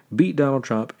 one, beat Donald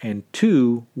Trump, and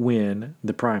two, win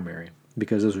the primary.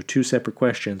 Because those are two separate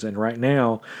questions. And right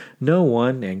now, no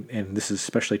one, and this is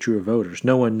especially true of voters,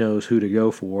 no one knows who to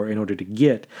go for in order to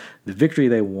get the victory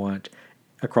they want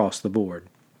across the board.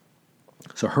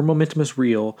 So her momentum is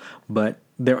real, but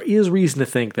there is reason to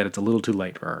think that it's a little too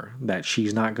late for her, that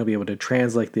she's not going to be able to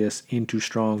translate this into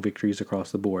strong victories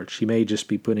across the board. She may just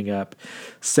be putting up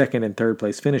second and third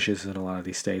place finishes in a lot of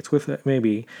these states, with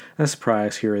maybe a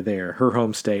surprise here or there. Her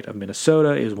home state of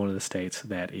Minnesota is one of the states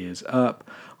that is up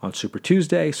on Super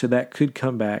Tuesday, so that could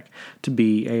come back to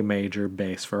be a major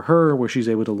base for her, where she's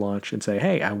able to launch and say,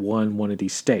 hey, I won one of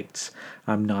these states.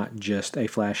 I'm not just a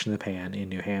flash in the pan in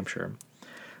New Hampshire.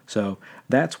 So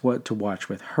that's what to watch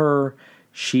with her.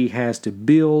 She has to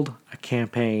build a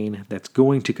campaign that's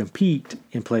going to compete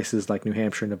in places like New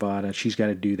Hampshire and Nevada. She's got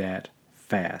to do that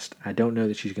fast. I don't know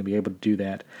that she's going to be able to do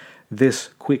that this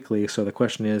quickly. So the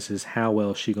question is how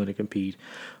well is she going to compete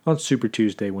on Super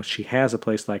Tuesday when she has a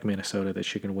place like Minnesota that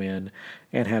she can win,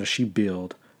 and how does she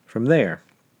build from there?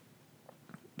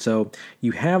 So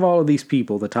you have all of these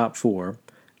people, the top four,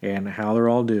 and how they're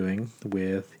all doing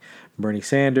with Bernie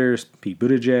Sanders, Pete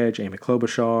Buttigieg, Amy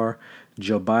Klobuchar,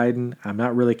 Joe Biden. I'm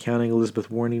not really counting Elizabeth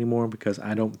Warren anymore because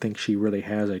I don't think she really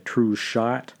has a true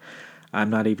shot. I'm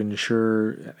not even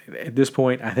sure. At this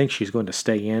point, I think she's going to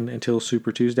stay in until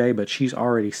Super Tuesday, but she's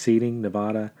already seeding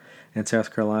Nevada and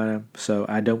South Carolina, so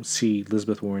I don't see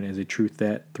Elizabeth Warren as a true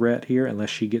threat here unless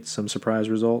she gets some surprise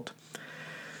result.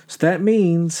 So that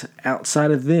means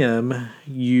outside of them,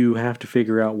 you have to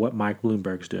figure out what Mike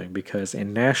Bloomberg's doing, because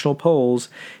in national polls,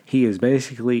 he has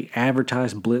basically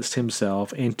blitzed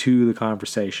himself into the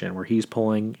conversation, where he's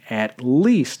polling at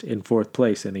least in fourth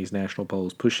place in these national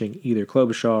polls, pushing either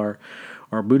Klobuchar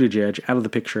or Buttigieg out of the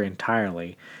picture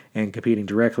entirely and competing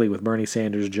directly with Bernie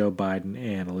Sanders, Joe Biden,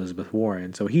 and Elizabeth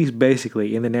Warren. So he's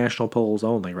basically, in the national polls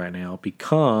only right now,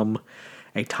 become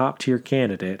a top-tier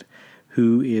candidate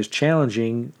who is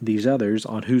challenging these others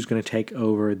on who's going to take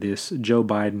over this Joe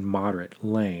Biden moderate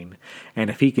lane. And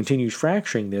if he continues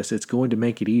fracturing this, it's going to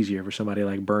make it easier for somebody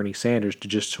like Bernie Sanders to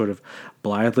just sort of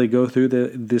blithely go through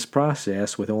this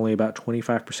process with only about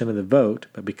 25% of the vote.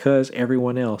 But because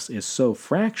everyone else is so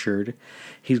fractured,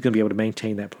 he's going to be able to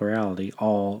maintain that plurality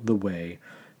all the way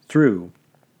through.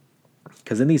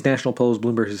 Because in these national polls,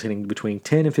 Bloomberg is hitting between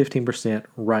 10 and 15%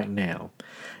 right now.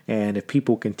 And if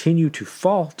people continue to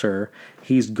falter,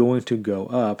 he's going to go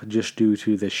up just due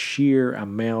to the sheer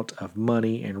amount of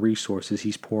money and resources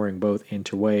he's pouring both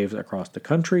into waves across the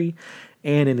country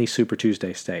and in these Super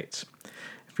Tuesday states.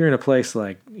 If you're in a place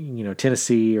like,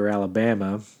 Tennessee or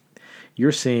Alabama,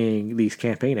 you're seeing these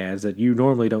campaign ads that you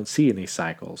normally don't see in these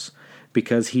cycles,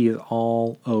 because he is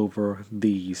all over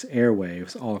these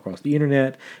airwaves, all across the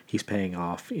internet. He's paying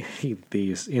off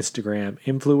these Instagram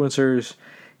influencers.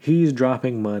 He's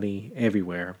dropping money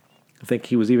everywhere. I think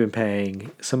he was even paying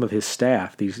some of his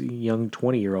staff, these young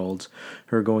 20-year-olds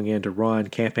who are going in to run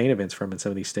campaign events for him in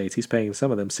some of these states. He's paying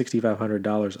some of them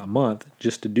 $6,500 a month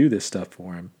just to do this stuff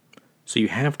for him. So you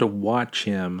have to watch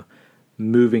him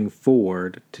moving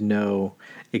forward to know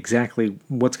exactly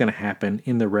what's going to happen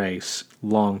in the race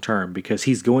long term, because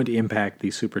he's going to impact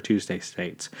these Super Tuesday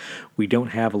states. We don't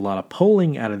have a lot of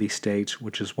polling out of these states,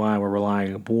 which is why we're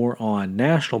relying more on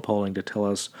national polling to tell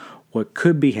us what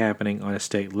could be happening on a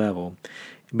state level,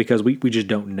 because we just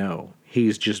don't know.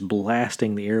 He's just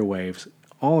blasting the airwaves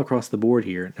all across the board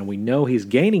here, and we know he's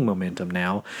gaining momentum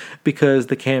now because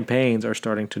the campaigns are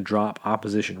starting to drop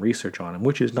opposition research on him,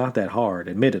 which is not that hard,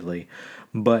 admittedly,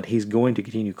 but he's going to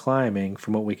continue climbing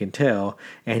from what we can tell,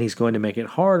 and he's going to make it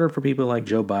harder for people like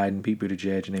Joe Biden, Pete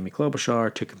Buttigieg, and Amy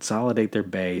Klobuchar to consolidate their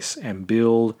base and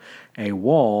build a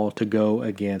wall to go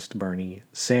against Bernie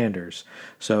Sanders.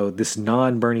 So this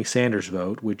non-Bernie Sanders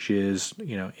vote, which is,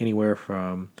 anywhere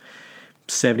from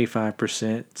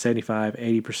 75%, 75,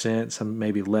 80%, some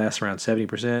maybe less, around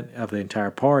 70% of the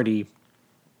entire party,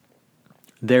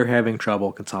 they're having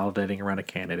trouble consolidating around a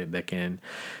candidate that can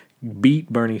beat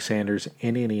Bernie Sanders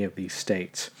in any of these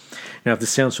states. Now, if this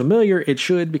sounds familiar, it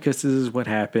should, because this is what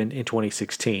happened in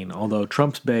 2016, although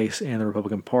Trump's base and the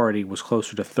Republican Party was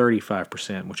closer to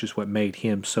 35%, which is what made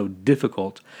him so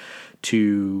difficult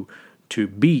to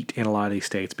beat in a lot of these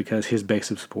states, because his base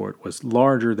of support was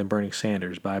larger than Bernie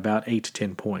Sanders by about 8 to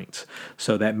 10 points.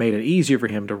 So that made it easier for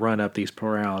him to run up these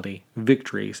plurality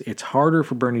victories. It's harder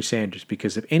for Bernie Sanders,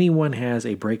 because if anyone has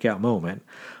a breakout moment,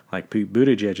 like Pete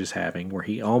Buttigieg is having, where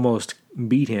he almost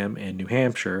beat him in New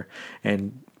Hampshire,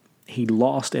 and he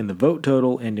lost in the vote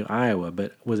total in Iowa,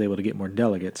 but was able to get more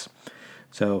delegates.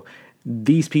 So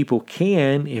these people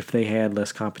can, if they had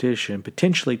less competition,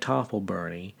 potentially topple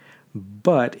Bernie,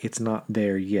 but it's not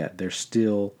there yet. They're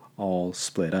still all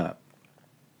split up.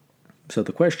 So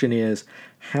the question is,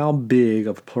 how big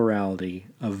of a plurality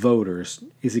of voters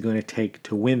is it going to take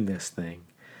to win this thing?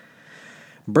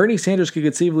 Bernie Sanders could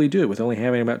conceivably do it with only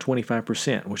having about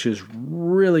 25%, which is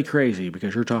really crazy,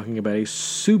 because you're talking about a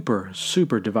super,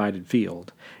 super divided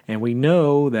field. And we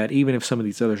know that even if some of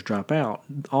these others drop out,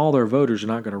 all their voters are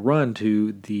not going to run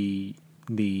to the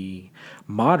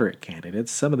moderate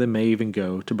candidates. Some of them may even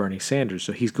go to Bernie Sanders.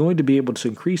 So he's going to be able to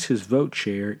increase his vote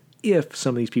share if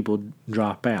some of these people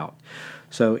drop out.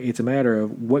 So it's a matter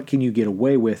of what can you get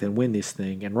away with and win this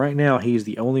thing. And right now, he's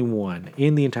the only one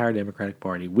in the entire Democratic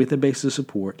Party with a base of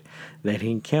support that he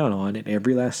can count on in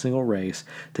every last single race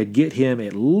to get him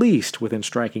at least within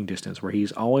striking distance, where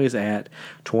he's always at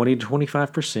 20 to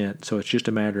 25%. So it's just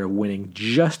a matter of winning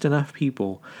just enough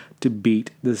people to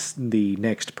beat the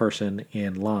next person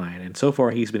in line. And so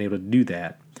far, he's been able to do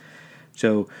that.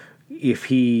 So if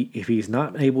he's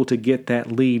not able to get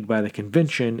that lead by the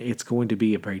convention, it's going to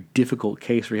be a very difficult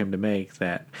case for him to make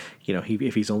that,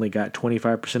 if he's only got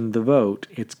 25% of the vote,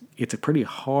 it's a pretty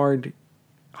hard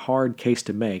case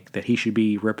to make that he should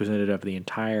be representative of the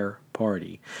entire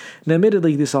party. Now,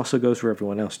 admittedly, this also goes for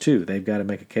everyone else too. They've got to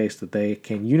make a case that they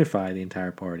can unify the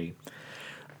entire party.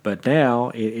 But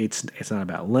now it's not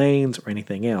about lanes or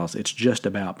anything else. It's just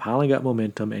about piling up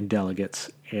momentum and delegates,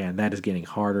 and that is getting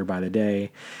harder by the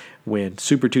day. When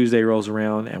Super Tuesday rolls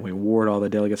around and we award all the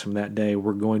delegates from that day,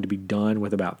 we're going to be done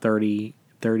with about 30,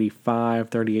 35,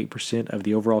 38% of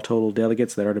the overall total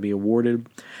delegates that are to be awarded.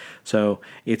 So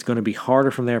it's going to be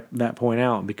harder from that point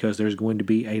out, because there's going to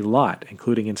be a lot,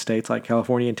 including in states like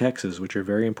California and Texas, which are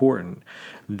very important.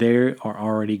 They are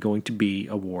already going to be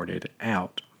awarded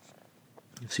out.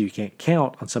 So you can't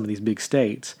count on some of these big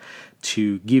states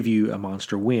to give you a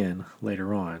monster win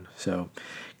later on. So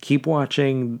keep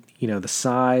watching, the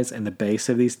size and the base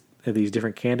of these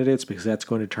different candidates, because that's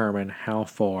going to determine how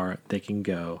far they can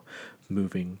go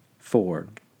moving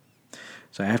forward.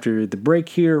 So after the break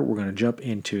here, we're going to jump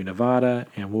into Nevada,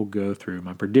 and we'll go through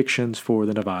my predictions for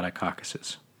the Nevada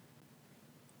caucuses.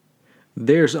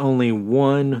 There's only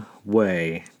one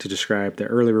way to describe the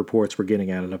early reports we're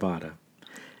getting out of Nevada,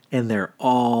 and they're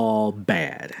all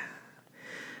bad.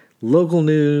 Local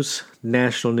news,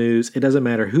 national news, it doesn't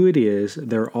matter who it is,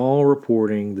 they're all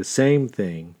reporting the same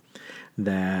thing,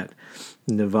 that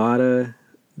the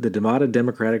Nevada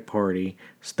Democratic Party,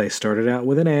 they started out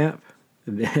with an app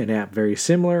very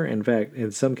similar. In fact,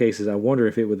 in some cases, I wonder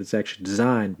if it's actually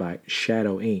designed by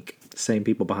Shadow Inc., the same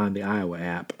people behind the Iowa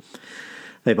app.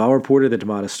 They've all reported that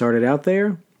Nevada started out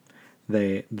there,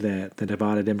 that the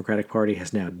Nevada Democratic Party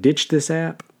has now ditched this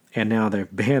app, and now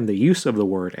they've banned the use of the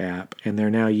word app, and they're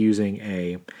now using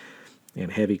in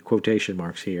heavy quotation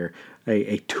marks here,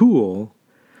 a tool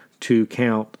to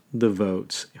count the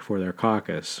votes for their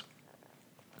caucus.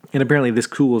 And apparently this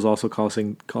tool is also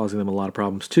causing them a lot of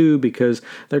problems too, because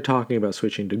they're talking about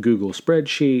switching to Google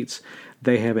spreadsheets.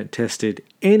 They haven't tested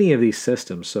any of these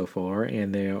systems so far,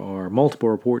 and there are multiple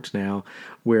reports now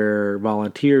where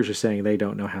volunteers are saying they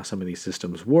don't know how some of these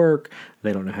systems work.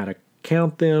 They don't know how to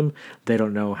count them. They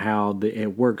don't know how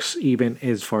it works even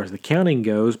as far as the counting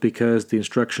goes, because the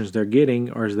instructions they're getting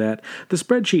are that the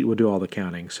spreadsheet will do all the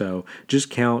counting. So just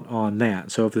count on that.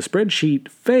 So if the spreadsheet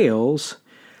fails,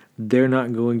 they're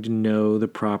not going to know the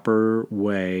proper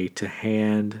way to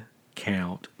hand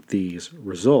count these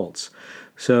results.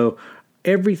 So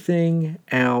everything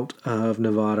out of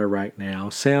Nevada right now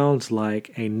sounds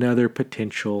like another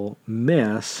potential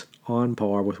mess on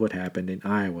par with what happened in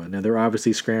Iowa. Now, they're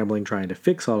obviously scrambling, trying to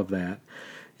fix all of that,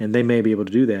 and they may be able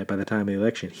to do that by the time the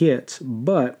election hits,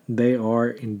 but they are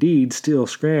indeed still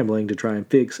scrambling to try and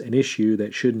fix an issue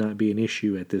that should not be an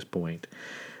issue at this point.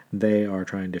 They are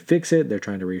trying to fix it. They're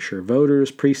trying to reassure voters,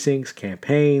 precincts,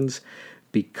 campaigns,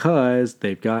 because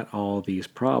they've got all these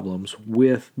problems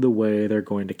with the way they're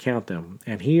going to count them.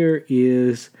 And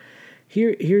here's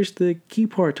the key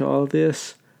part to all of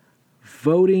this.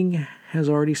 Voting has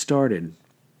already started.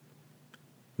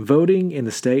 Voting in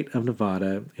the state of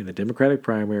Nevada, in the Democratic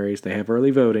primaries, they have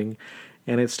early voting,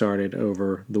 and it started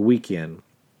over the weekend.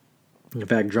 In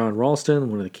fact, John Ralston,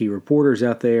 one of the key reporters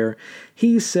out there,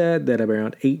 he said that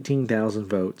around 18,000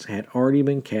 votes had already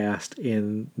been cast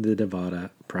in the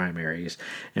Nevada primaries,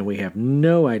 and we have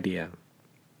no idea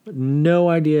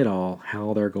at all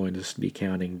how they're going to be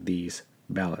counting these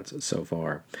ballots so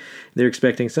far. They're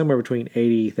expecting somewhere between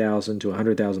 80,000 to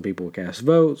 100,000 people will cast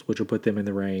votes, which will put them in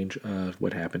the range of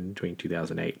what happened between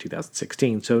 2008 and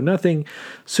 2016. So nothing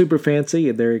super fancy.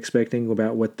 They're expecting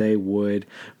about what they would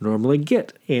normally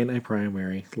get in a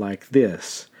primary like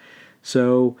this.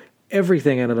 So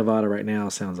everything out of Nevada right now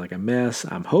sounds like a mess.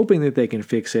 I'm hoping that they can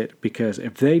fix it, because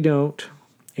if they don't,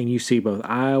 and you see both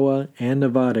Iowa and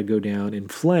Nevada go down in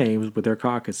flames with their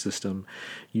caucus system,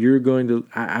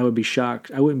 I would be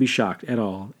shocked. I wouldn't be shocked at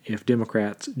all if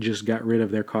Democrats just got rid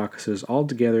of their caucuses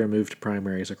altogether and moved to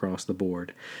primaries across the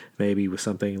board. Maybe with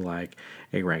something like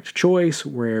a ranked choice,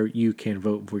 where you can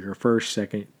vote for your first,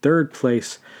 second, third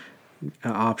place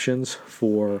options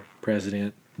for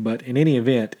president. But in any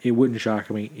event, it wouldn't shock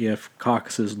me if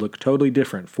caucuses look totally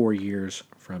different 4 years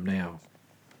from now.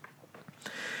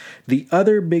 The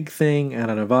other big thing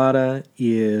out of Nevada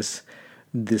is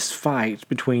this fight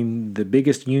between the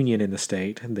biggest union in the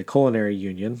state, the culinary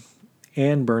union,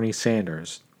 and Bernie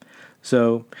Sanders.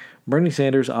 So Bernie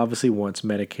Sanders obviously wants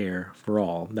Medicare for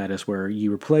all. That is where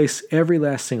you replace every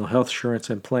last single health insurance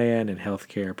and plan and health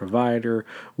care provider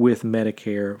with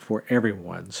Medicare for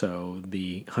everyone. So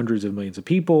the hundreds of millions of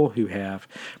people who have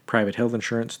private health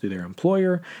insurance through their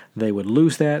employer, they would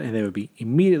lose that, and they would be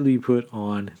immediately put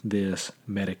on this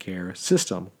Medicare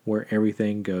system where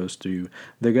everything goes through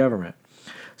the government.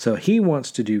 So he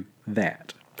wants to do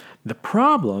that. The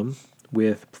problem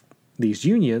with these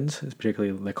unions,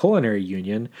 particularly the culinary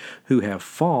union, who have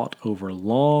fought over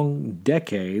long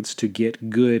decades to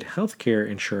get good healthcare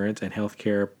insurance and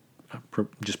healthcare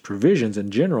just provisions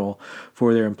in general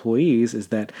for their employees, is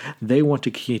that they want to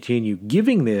continue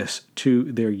giving this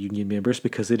to their union members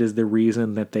because it is the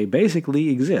reason that they basically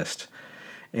exist.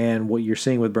 And what you're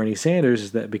seeing with Bernie Sanders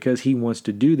is that because he wants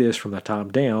to do this from the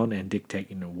top down and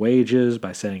dictate wages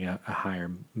by setting a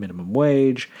higher minimum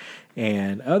wage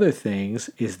and other things,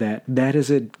 is that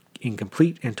is in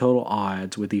complete and total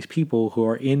odds with these people who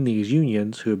are in these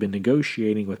unions who have been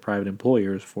negotiating with private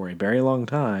employers for a very long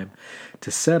time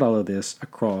to set all of this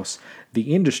across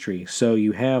the industry. So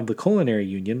you have the culinary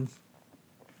union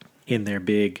in their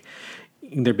big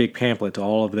pamphlet to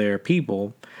all of their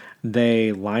people.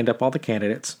 They lined up all the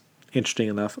candidates. Interesting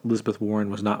enough, Elizabeth Warren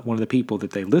was not one of the people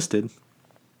that they listed,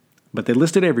 but they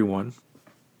listed everyone.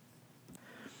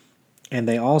 And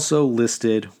they also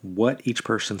listed what each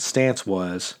person's stance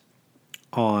was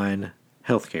on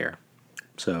healthcare.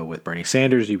 So with Bernie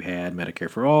Sanders, you had Medicare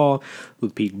for all.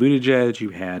 With Pete Buttigieg,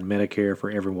 you had Medicare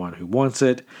for everyone who wants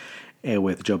it. And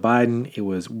with Joe Biden, it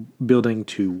was building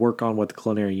to work on what the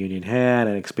culinary union had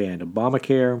and expand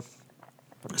Obamacare.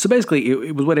 So basically,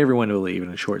 it was what everyone believed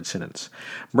in a short sentence.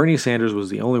 Bernie Sanders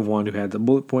was the only one who had the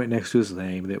bullet point next to his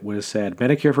name that would have said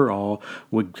Medicare for all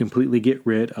would completely get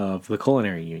rid of the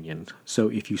culinary union. So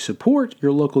if you support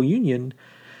your local union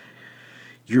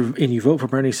and you vote for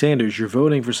Bernie Sanders, you're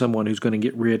voting for someone who's going to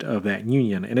get rid of that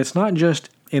union. And it's not just,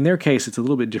 in their case, it's a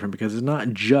little bit different because it's not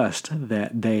just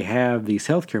that they have these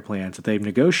healthcare plans that they've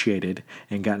negotiated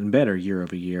and gotten better year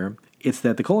over year. It's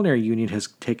that the culinary union has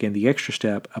taken the extra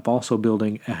step of also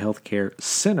building a healthcare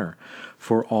center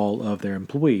for all of their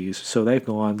employees. So they've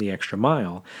gone the extra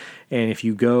mile. And if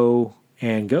you go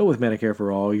with Medicare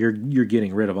for all, you're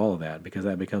getting rid of all of that because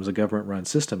that becomes a government-run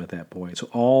system at that point. So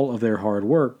all of their hard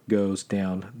work goes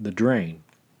down the drain.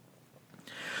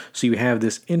 So you have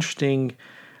this interesting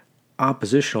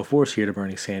oppositional force here to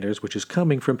Bernie Sanders, which is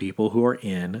coming from people who are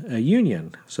in a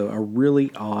union. So a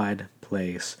really odd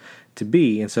place to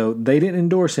be. And so they didn't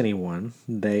endorse anyone.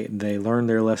 They learned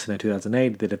their lesson in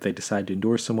 2008 that if they decide to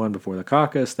endorse someone before the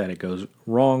caucus, that it goes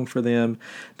wrong for them.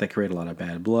 They create a lot of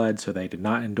bad blood. So they did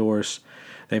not endorse.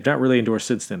 They've not really endorsed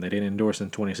since then. They didn't endorse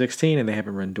in 2016, and they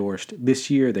haven't endorsed this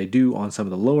year. They do on some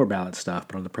of the lower ballot stuff,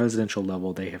 but on the presidential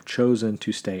level, they have chosen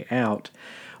to stay out.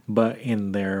 But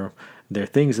in their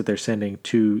things that they're sending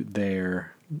to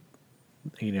their,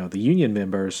 the union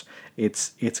members,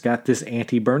 it's got this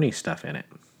anti-Bernie stuff in it.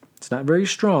 It's not very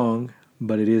strong,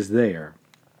 but it is there.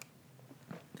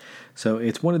 So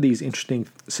it's one of these interesting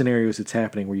scenarios that's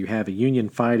happening where you have a union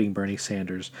fighting Bernie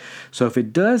Sanders. So if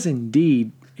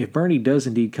Bernie does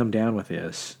indeed come down with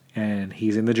this, and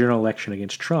he's in the general election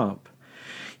against Trump,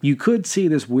 you could see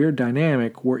this weird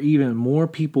dynamic where even more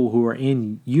people who are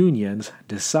in unions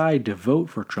decide to vote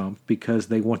for Trump because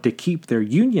they want to keep their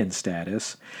union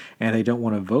status and they don't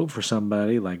want to vote for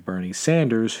somebody like Bernie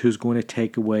Sanders who's going to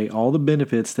take away all the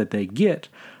benefits that they get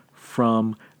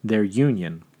from their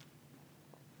union,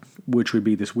 which would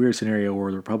be this weird scenario where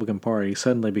the Republican Party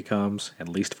suddenly becomes, at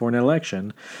least for an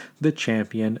election, the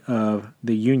champion of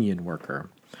the union worker,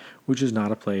 which is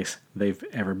not a place they've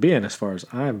ever been as far as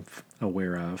I'm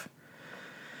aware of.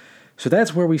 So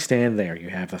that's where we stand there. You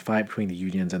have the fight between the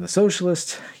unions and the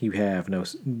socialists. You have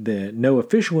no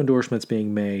official endorsements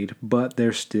being made, but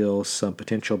there's still some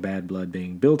potential bad blood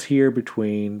being built here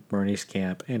between Bernie's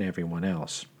camp and everyone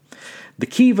else. The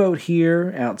key vote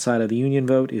here, outside of the union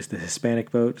vote, is the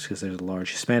Hispanic vote, because there's a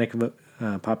large Hispanic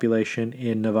population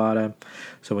in Nevada.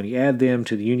 So when you add them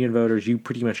to the union voters, you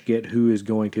pretty much get who is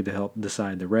going to help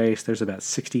decide the race. There's about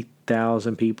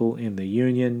 60,000 people in the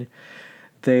union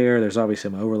there. There's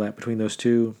obviously some overlap between those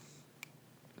two.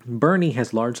 Bernie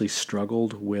has largely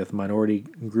struggled with minority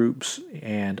groups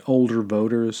and older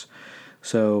voters.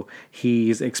 So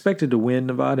he's expected to win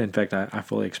Nevada. In fact, I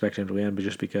fully expect him to win, but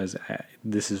just because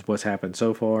this is what's happened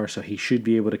so far, so he should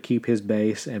be able to keep his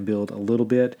base and build a little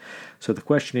bit. So the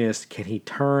question is, can he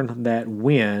turn that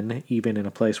win, even in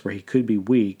a place where he could be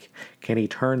weak, can he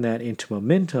turn that into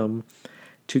momentum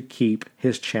to keep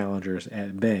his challengers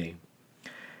at bay?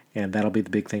 And that'll be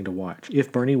the big thing to watch.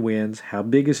 If Bernie wins, how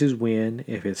big is his win?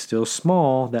 If it's still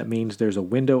small, that means there's a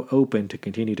window open to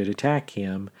continue to attack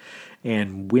him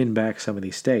and win back some of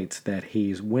these states that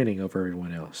he's winning over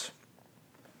everyone else.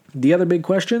 The other big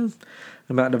question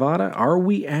about Nevada, are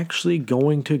we actually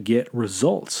going to get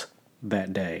results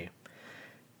that day?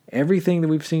 Everything that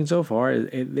we've seen so far,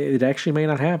 it actually may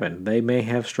not happen. They may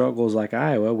have struggles like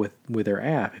Iowa with their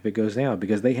app if it goes down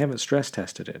because they haven't stress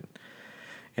tested it.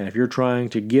 And if you're trying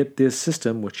to get this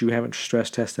system, which you haven't stress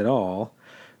tested at all,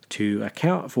 to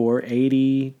account for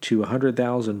 80 to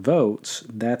 100,000 votes,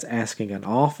 that's asking an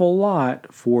awful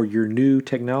lot for your new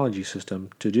technology system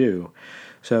to do.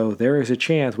 So there is a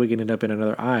chance we can end up in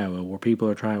another Iowa where people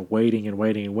are waiting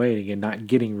and not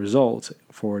getting results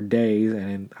for days, and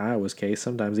in Iowa's case,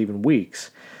 sometimes even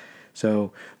weeks.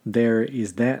 So there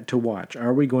is that to watch.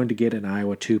 Are we going to get an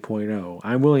Iowa 2.0?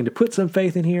 I'm willing to put some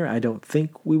faith in here. I don't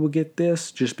think we will get this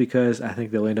just because I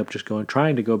think they'll end up just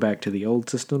trying to go back to the old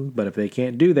system. But if they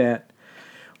can't do that,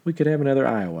 we could have another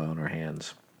Iowa on our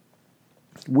hands.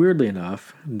 Weirdly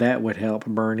enough, that would help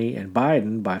Bernie and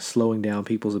Biden by slowing down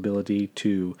people's ability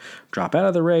to drop out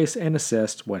of the race and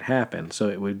assess what happened.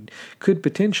 So could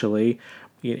potentially,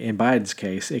 in Biden's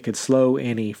case, it could slow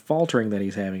any faltering that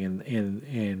he's having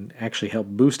and actually help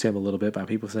boost him a little bit by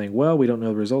people saying, well, we don't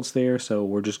know the results there, so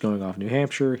we're just going off New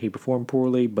Hampshire. He performed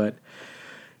poorly, but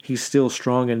he's still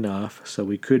strong enough, so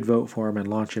we could vote for him and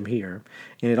launch him here.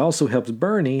 And it also helps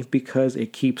Bernie because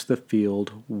it keeps the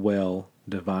field well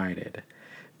divided.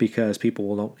 Because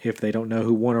people if they don't know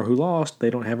who won or who lost,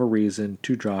 they don't have a reason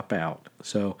to drop out.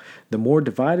 So the more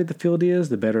divided the field is,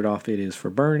 the better off it is for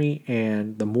Bernie,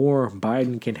 and the more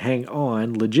Biden can hang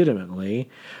on legitimately,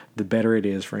 the better it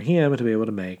is for him to be able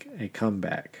to make a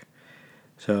comeback.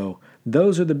 So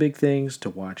those are the big things to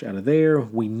watch out of there.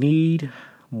 We need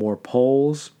more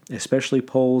polls, especially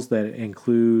polls that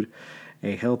include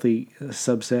a healthy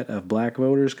subset of black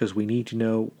voters, because we need to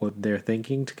know what they're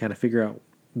thinking to kind of figure out.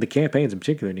 The campaigns in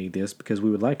particular need this because we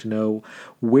would like to know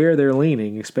where they're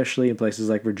leaning, especially in places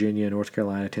like Virginia, North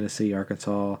Carolina, Tennessee,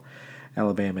 Arkansas,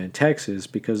 Alabama, and Texas,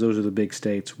 because those are the big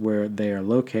states where they are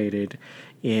located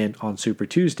on Super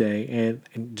Tuesday,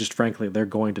 and just frankly, they're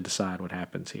going to decide what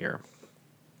happens here.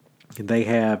 They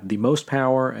have the most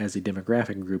power as a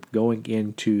demographic group going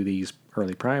into these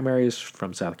early primaries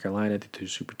from South Carolina to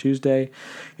Super Tuesday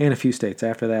and a few states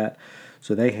after that.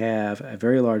 So they have a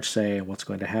very large say in what's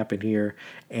going to happen here,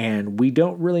 and we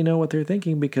don't really know what they're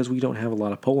thinking because we don't have a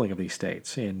lot of polling of these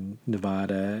states in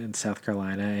Nevada and South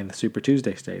Carolina and the Super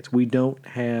Tuesday states. We don't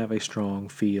have a strong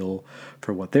feel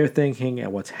for what they're thinking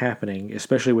and what's happening,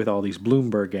 especially with all these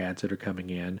Bloomberg ads that are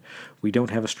coming in. We don't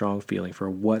have a strong feeling for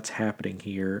what's happening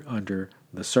here under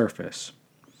the surface.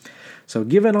 So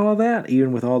given all that,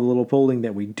 even with all the little polling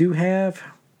that we do have,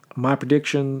 my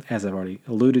prediction, as I've already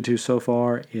alluded to so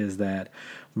far, is that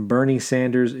Bernie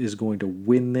Sanders is going to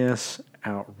win this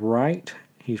outright.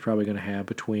 He's probably going to have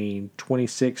between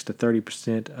 26 to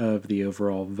 30% of the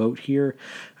overall vote here.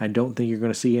 I don't think you're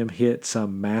going to see him hit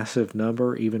some massive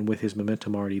number, even with his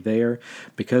momentum already there.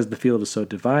 Because the field is so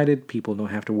divided, people don't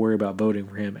have to worry about voting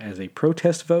for him as a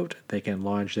protest vote. They can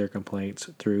launch their complaints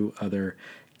through other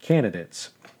candidates.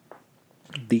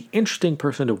 The interesting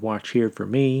person to watch here for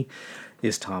me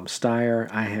is Tom Steyer.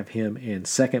 I have him in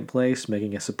second place,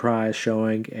 making a surprise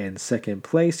showing in second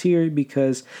place here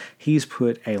because he's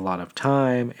put a lot of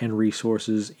time and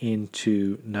resources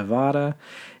into Nevada,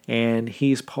 and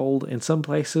he's polled in some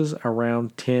places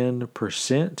around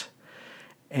 10%.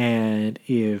 And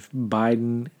if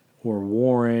Biden or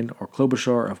Warren or Klobuchar,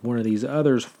 or if one of these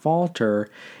others falter,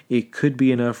 it could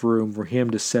be enough room for him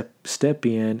to step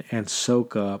in and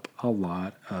soak up a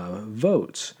lot of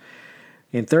votes.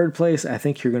 In third place, I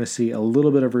think you're going to see a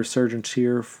little bit of resurgence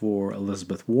here for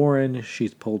Elizabeth Warren.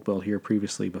 She's polled well here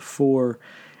previously before.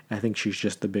 I think she's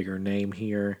just the bigger name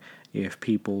here. If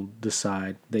people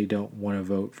decide they don't want to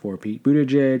vote for Pete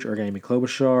Buttigieg or Amy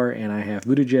Klobuchar, and I have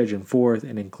Buttigieg in fourth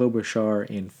and then Klobuchar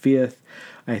in fifth,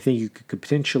 I think you could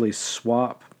potentially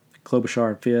swap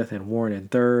Klobuchar in fifth and Warren in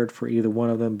third for either one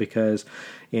of them, because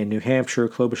in New Hampshire,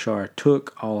 Klobuchar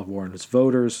took all of Warren's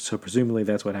voters, so presumably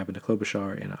that's what happened to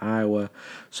Klobuchar in Iowa.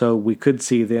 So we could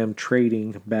see them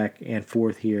trading back and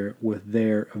forth here with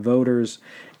their voters,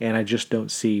 and I just don't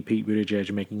see Pete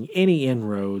Buttigieg making any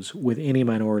inroads with any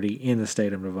minority in the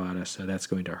state of Nevada, so that's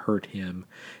going to hurt him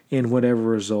in whatever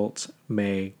results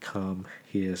may come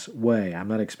his way. I'm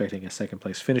not expecting a second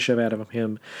place finish out of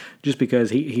him just because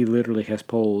he literally has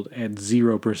polled at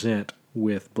 0%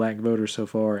 with black voters so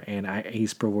far, and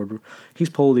he's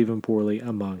polled even poorly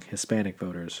among Hispanic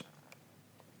voters.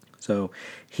 So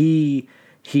he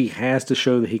has to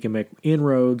show that he can make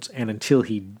inroads, and until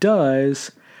he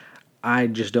does, I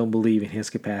just don't believe in his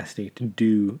capacity to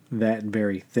do that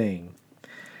very thing.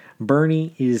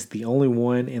 Bernie is the only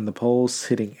one in the polls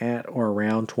sitting at or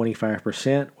around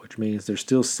 25%, which means there's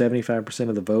still 75%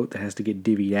 of the vote that has to get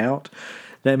divvied out.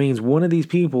 That means one of these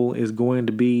people is going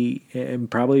to be, and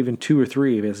probably even two or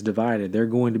three if it's divided, they're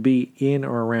going to be in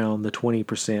or around the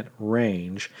 20%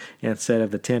 range instead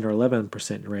of the 10 or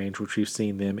 11% range, which we've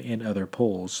seen them in other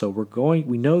polls. So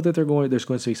we know that there's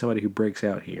going to be somebody who breaks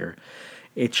out here.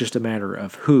 It's just a matter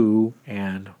of who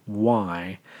and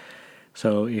why.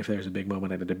 So if there's a big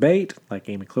moment at a debate, like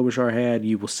Amy Klobuchar had,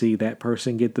 you will see that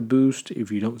person get the boost.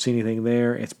 If you don't see anything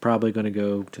there, it's probably going to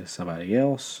go to somebody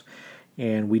else.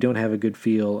 And we don't have a good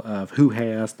feel of who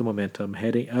has the momentum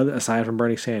heading, aside from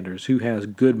Bernie Sanders, who has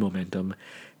good momentum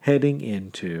heading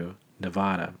into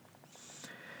Nevada.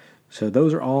 So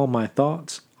those are all my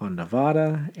thoughts on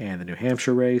Nevada and the New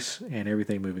Hampshire race and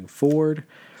everything moving forward.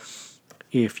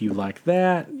 If you like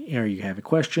that, or you have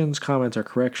questions, comments, or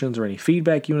corrections, or any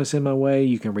feedback you want to send my way,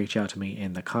 you can reach out to me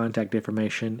in the contact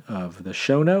information of the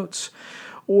show notes,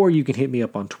 or you can hit me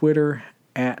up on Twitter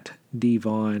at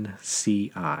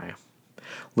DVaughnCI.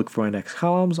 Look for my next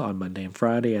columns on Monday and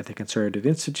Friday at the Conservative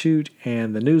Institute,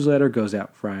 and the newsletter goes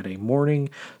out Friday morning,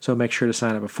 so make sure to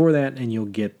sign up before that and you'll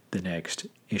get the next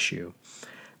issue.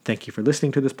 Thank you for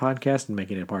listening to this podcast and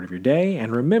making it a part of your day.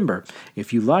 And remember,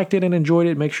 if you liked it and enjoyed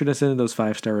it, make sure to send in those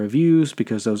 5-star reviews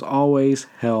because those always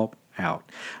help out.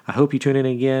 I hope you tune in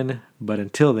again, but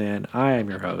until then, I am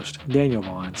your host, Daniel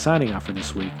Vaughn, signing off for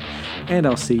this week, and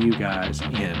I'll see you guys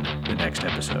in the next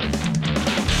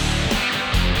episode.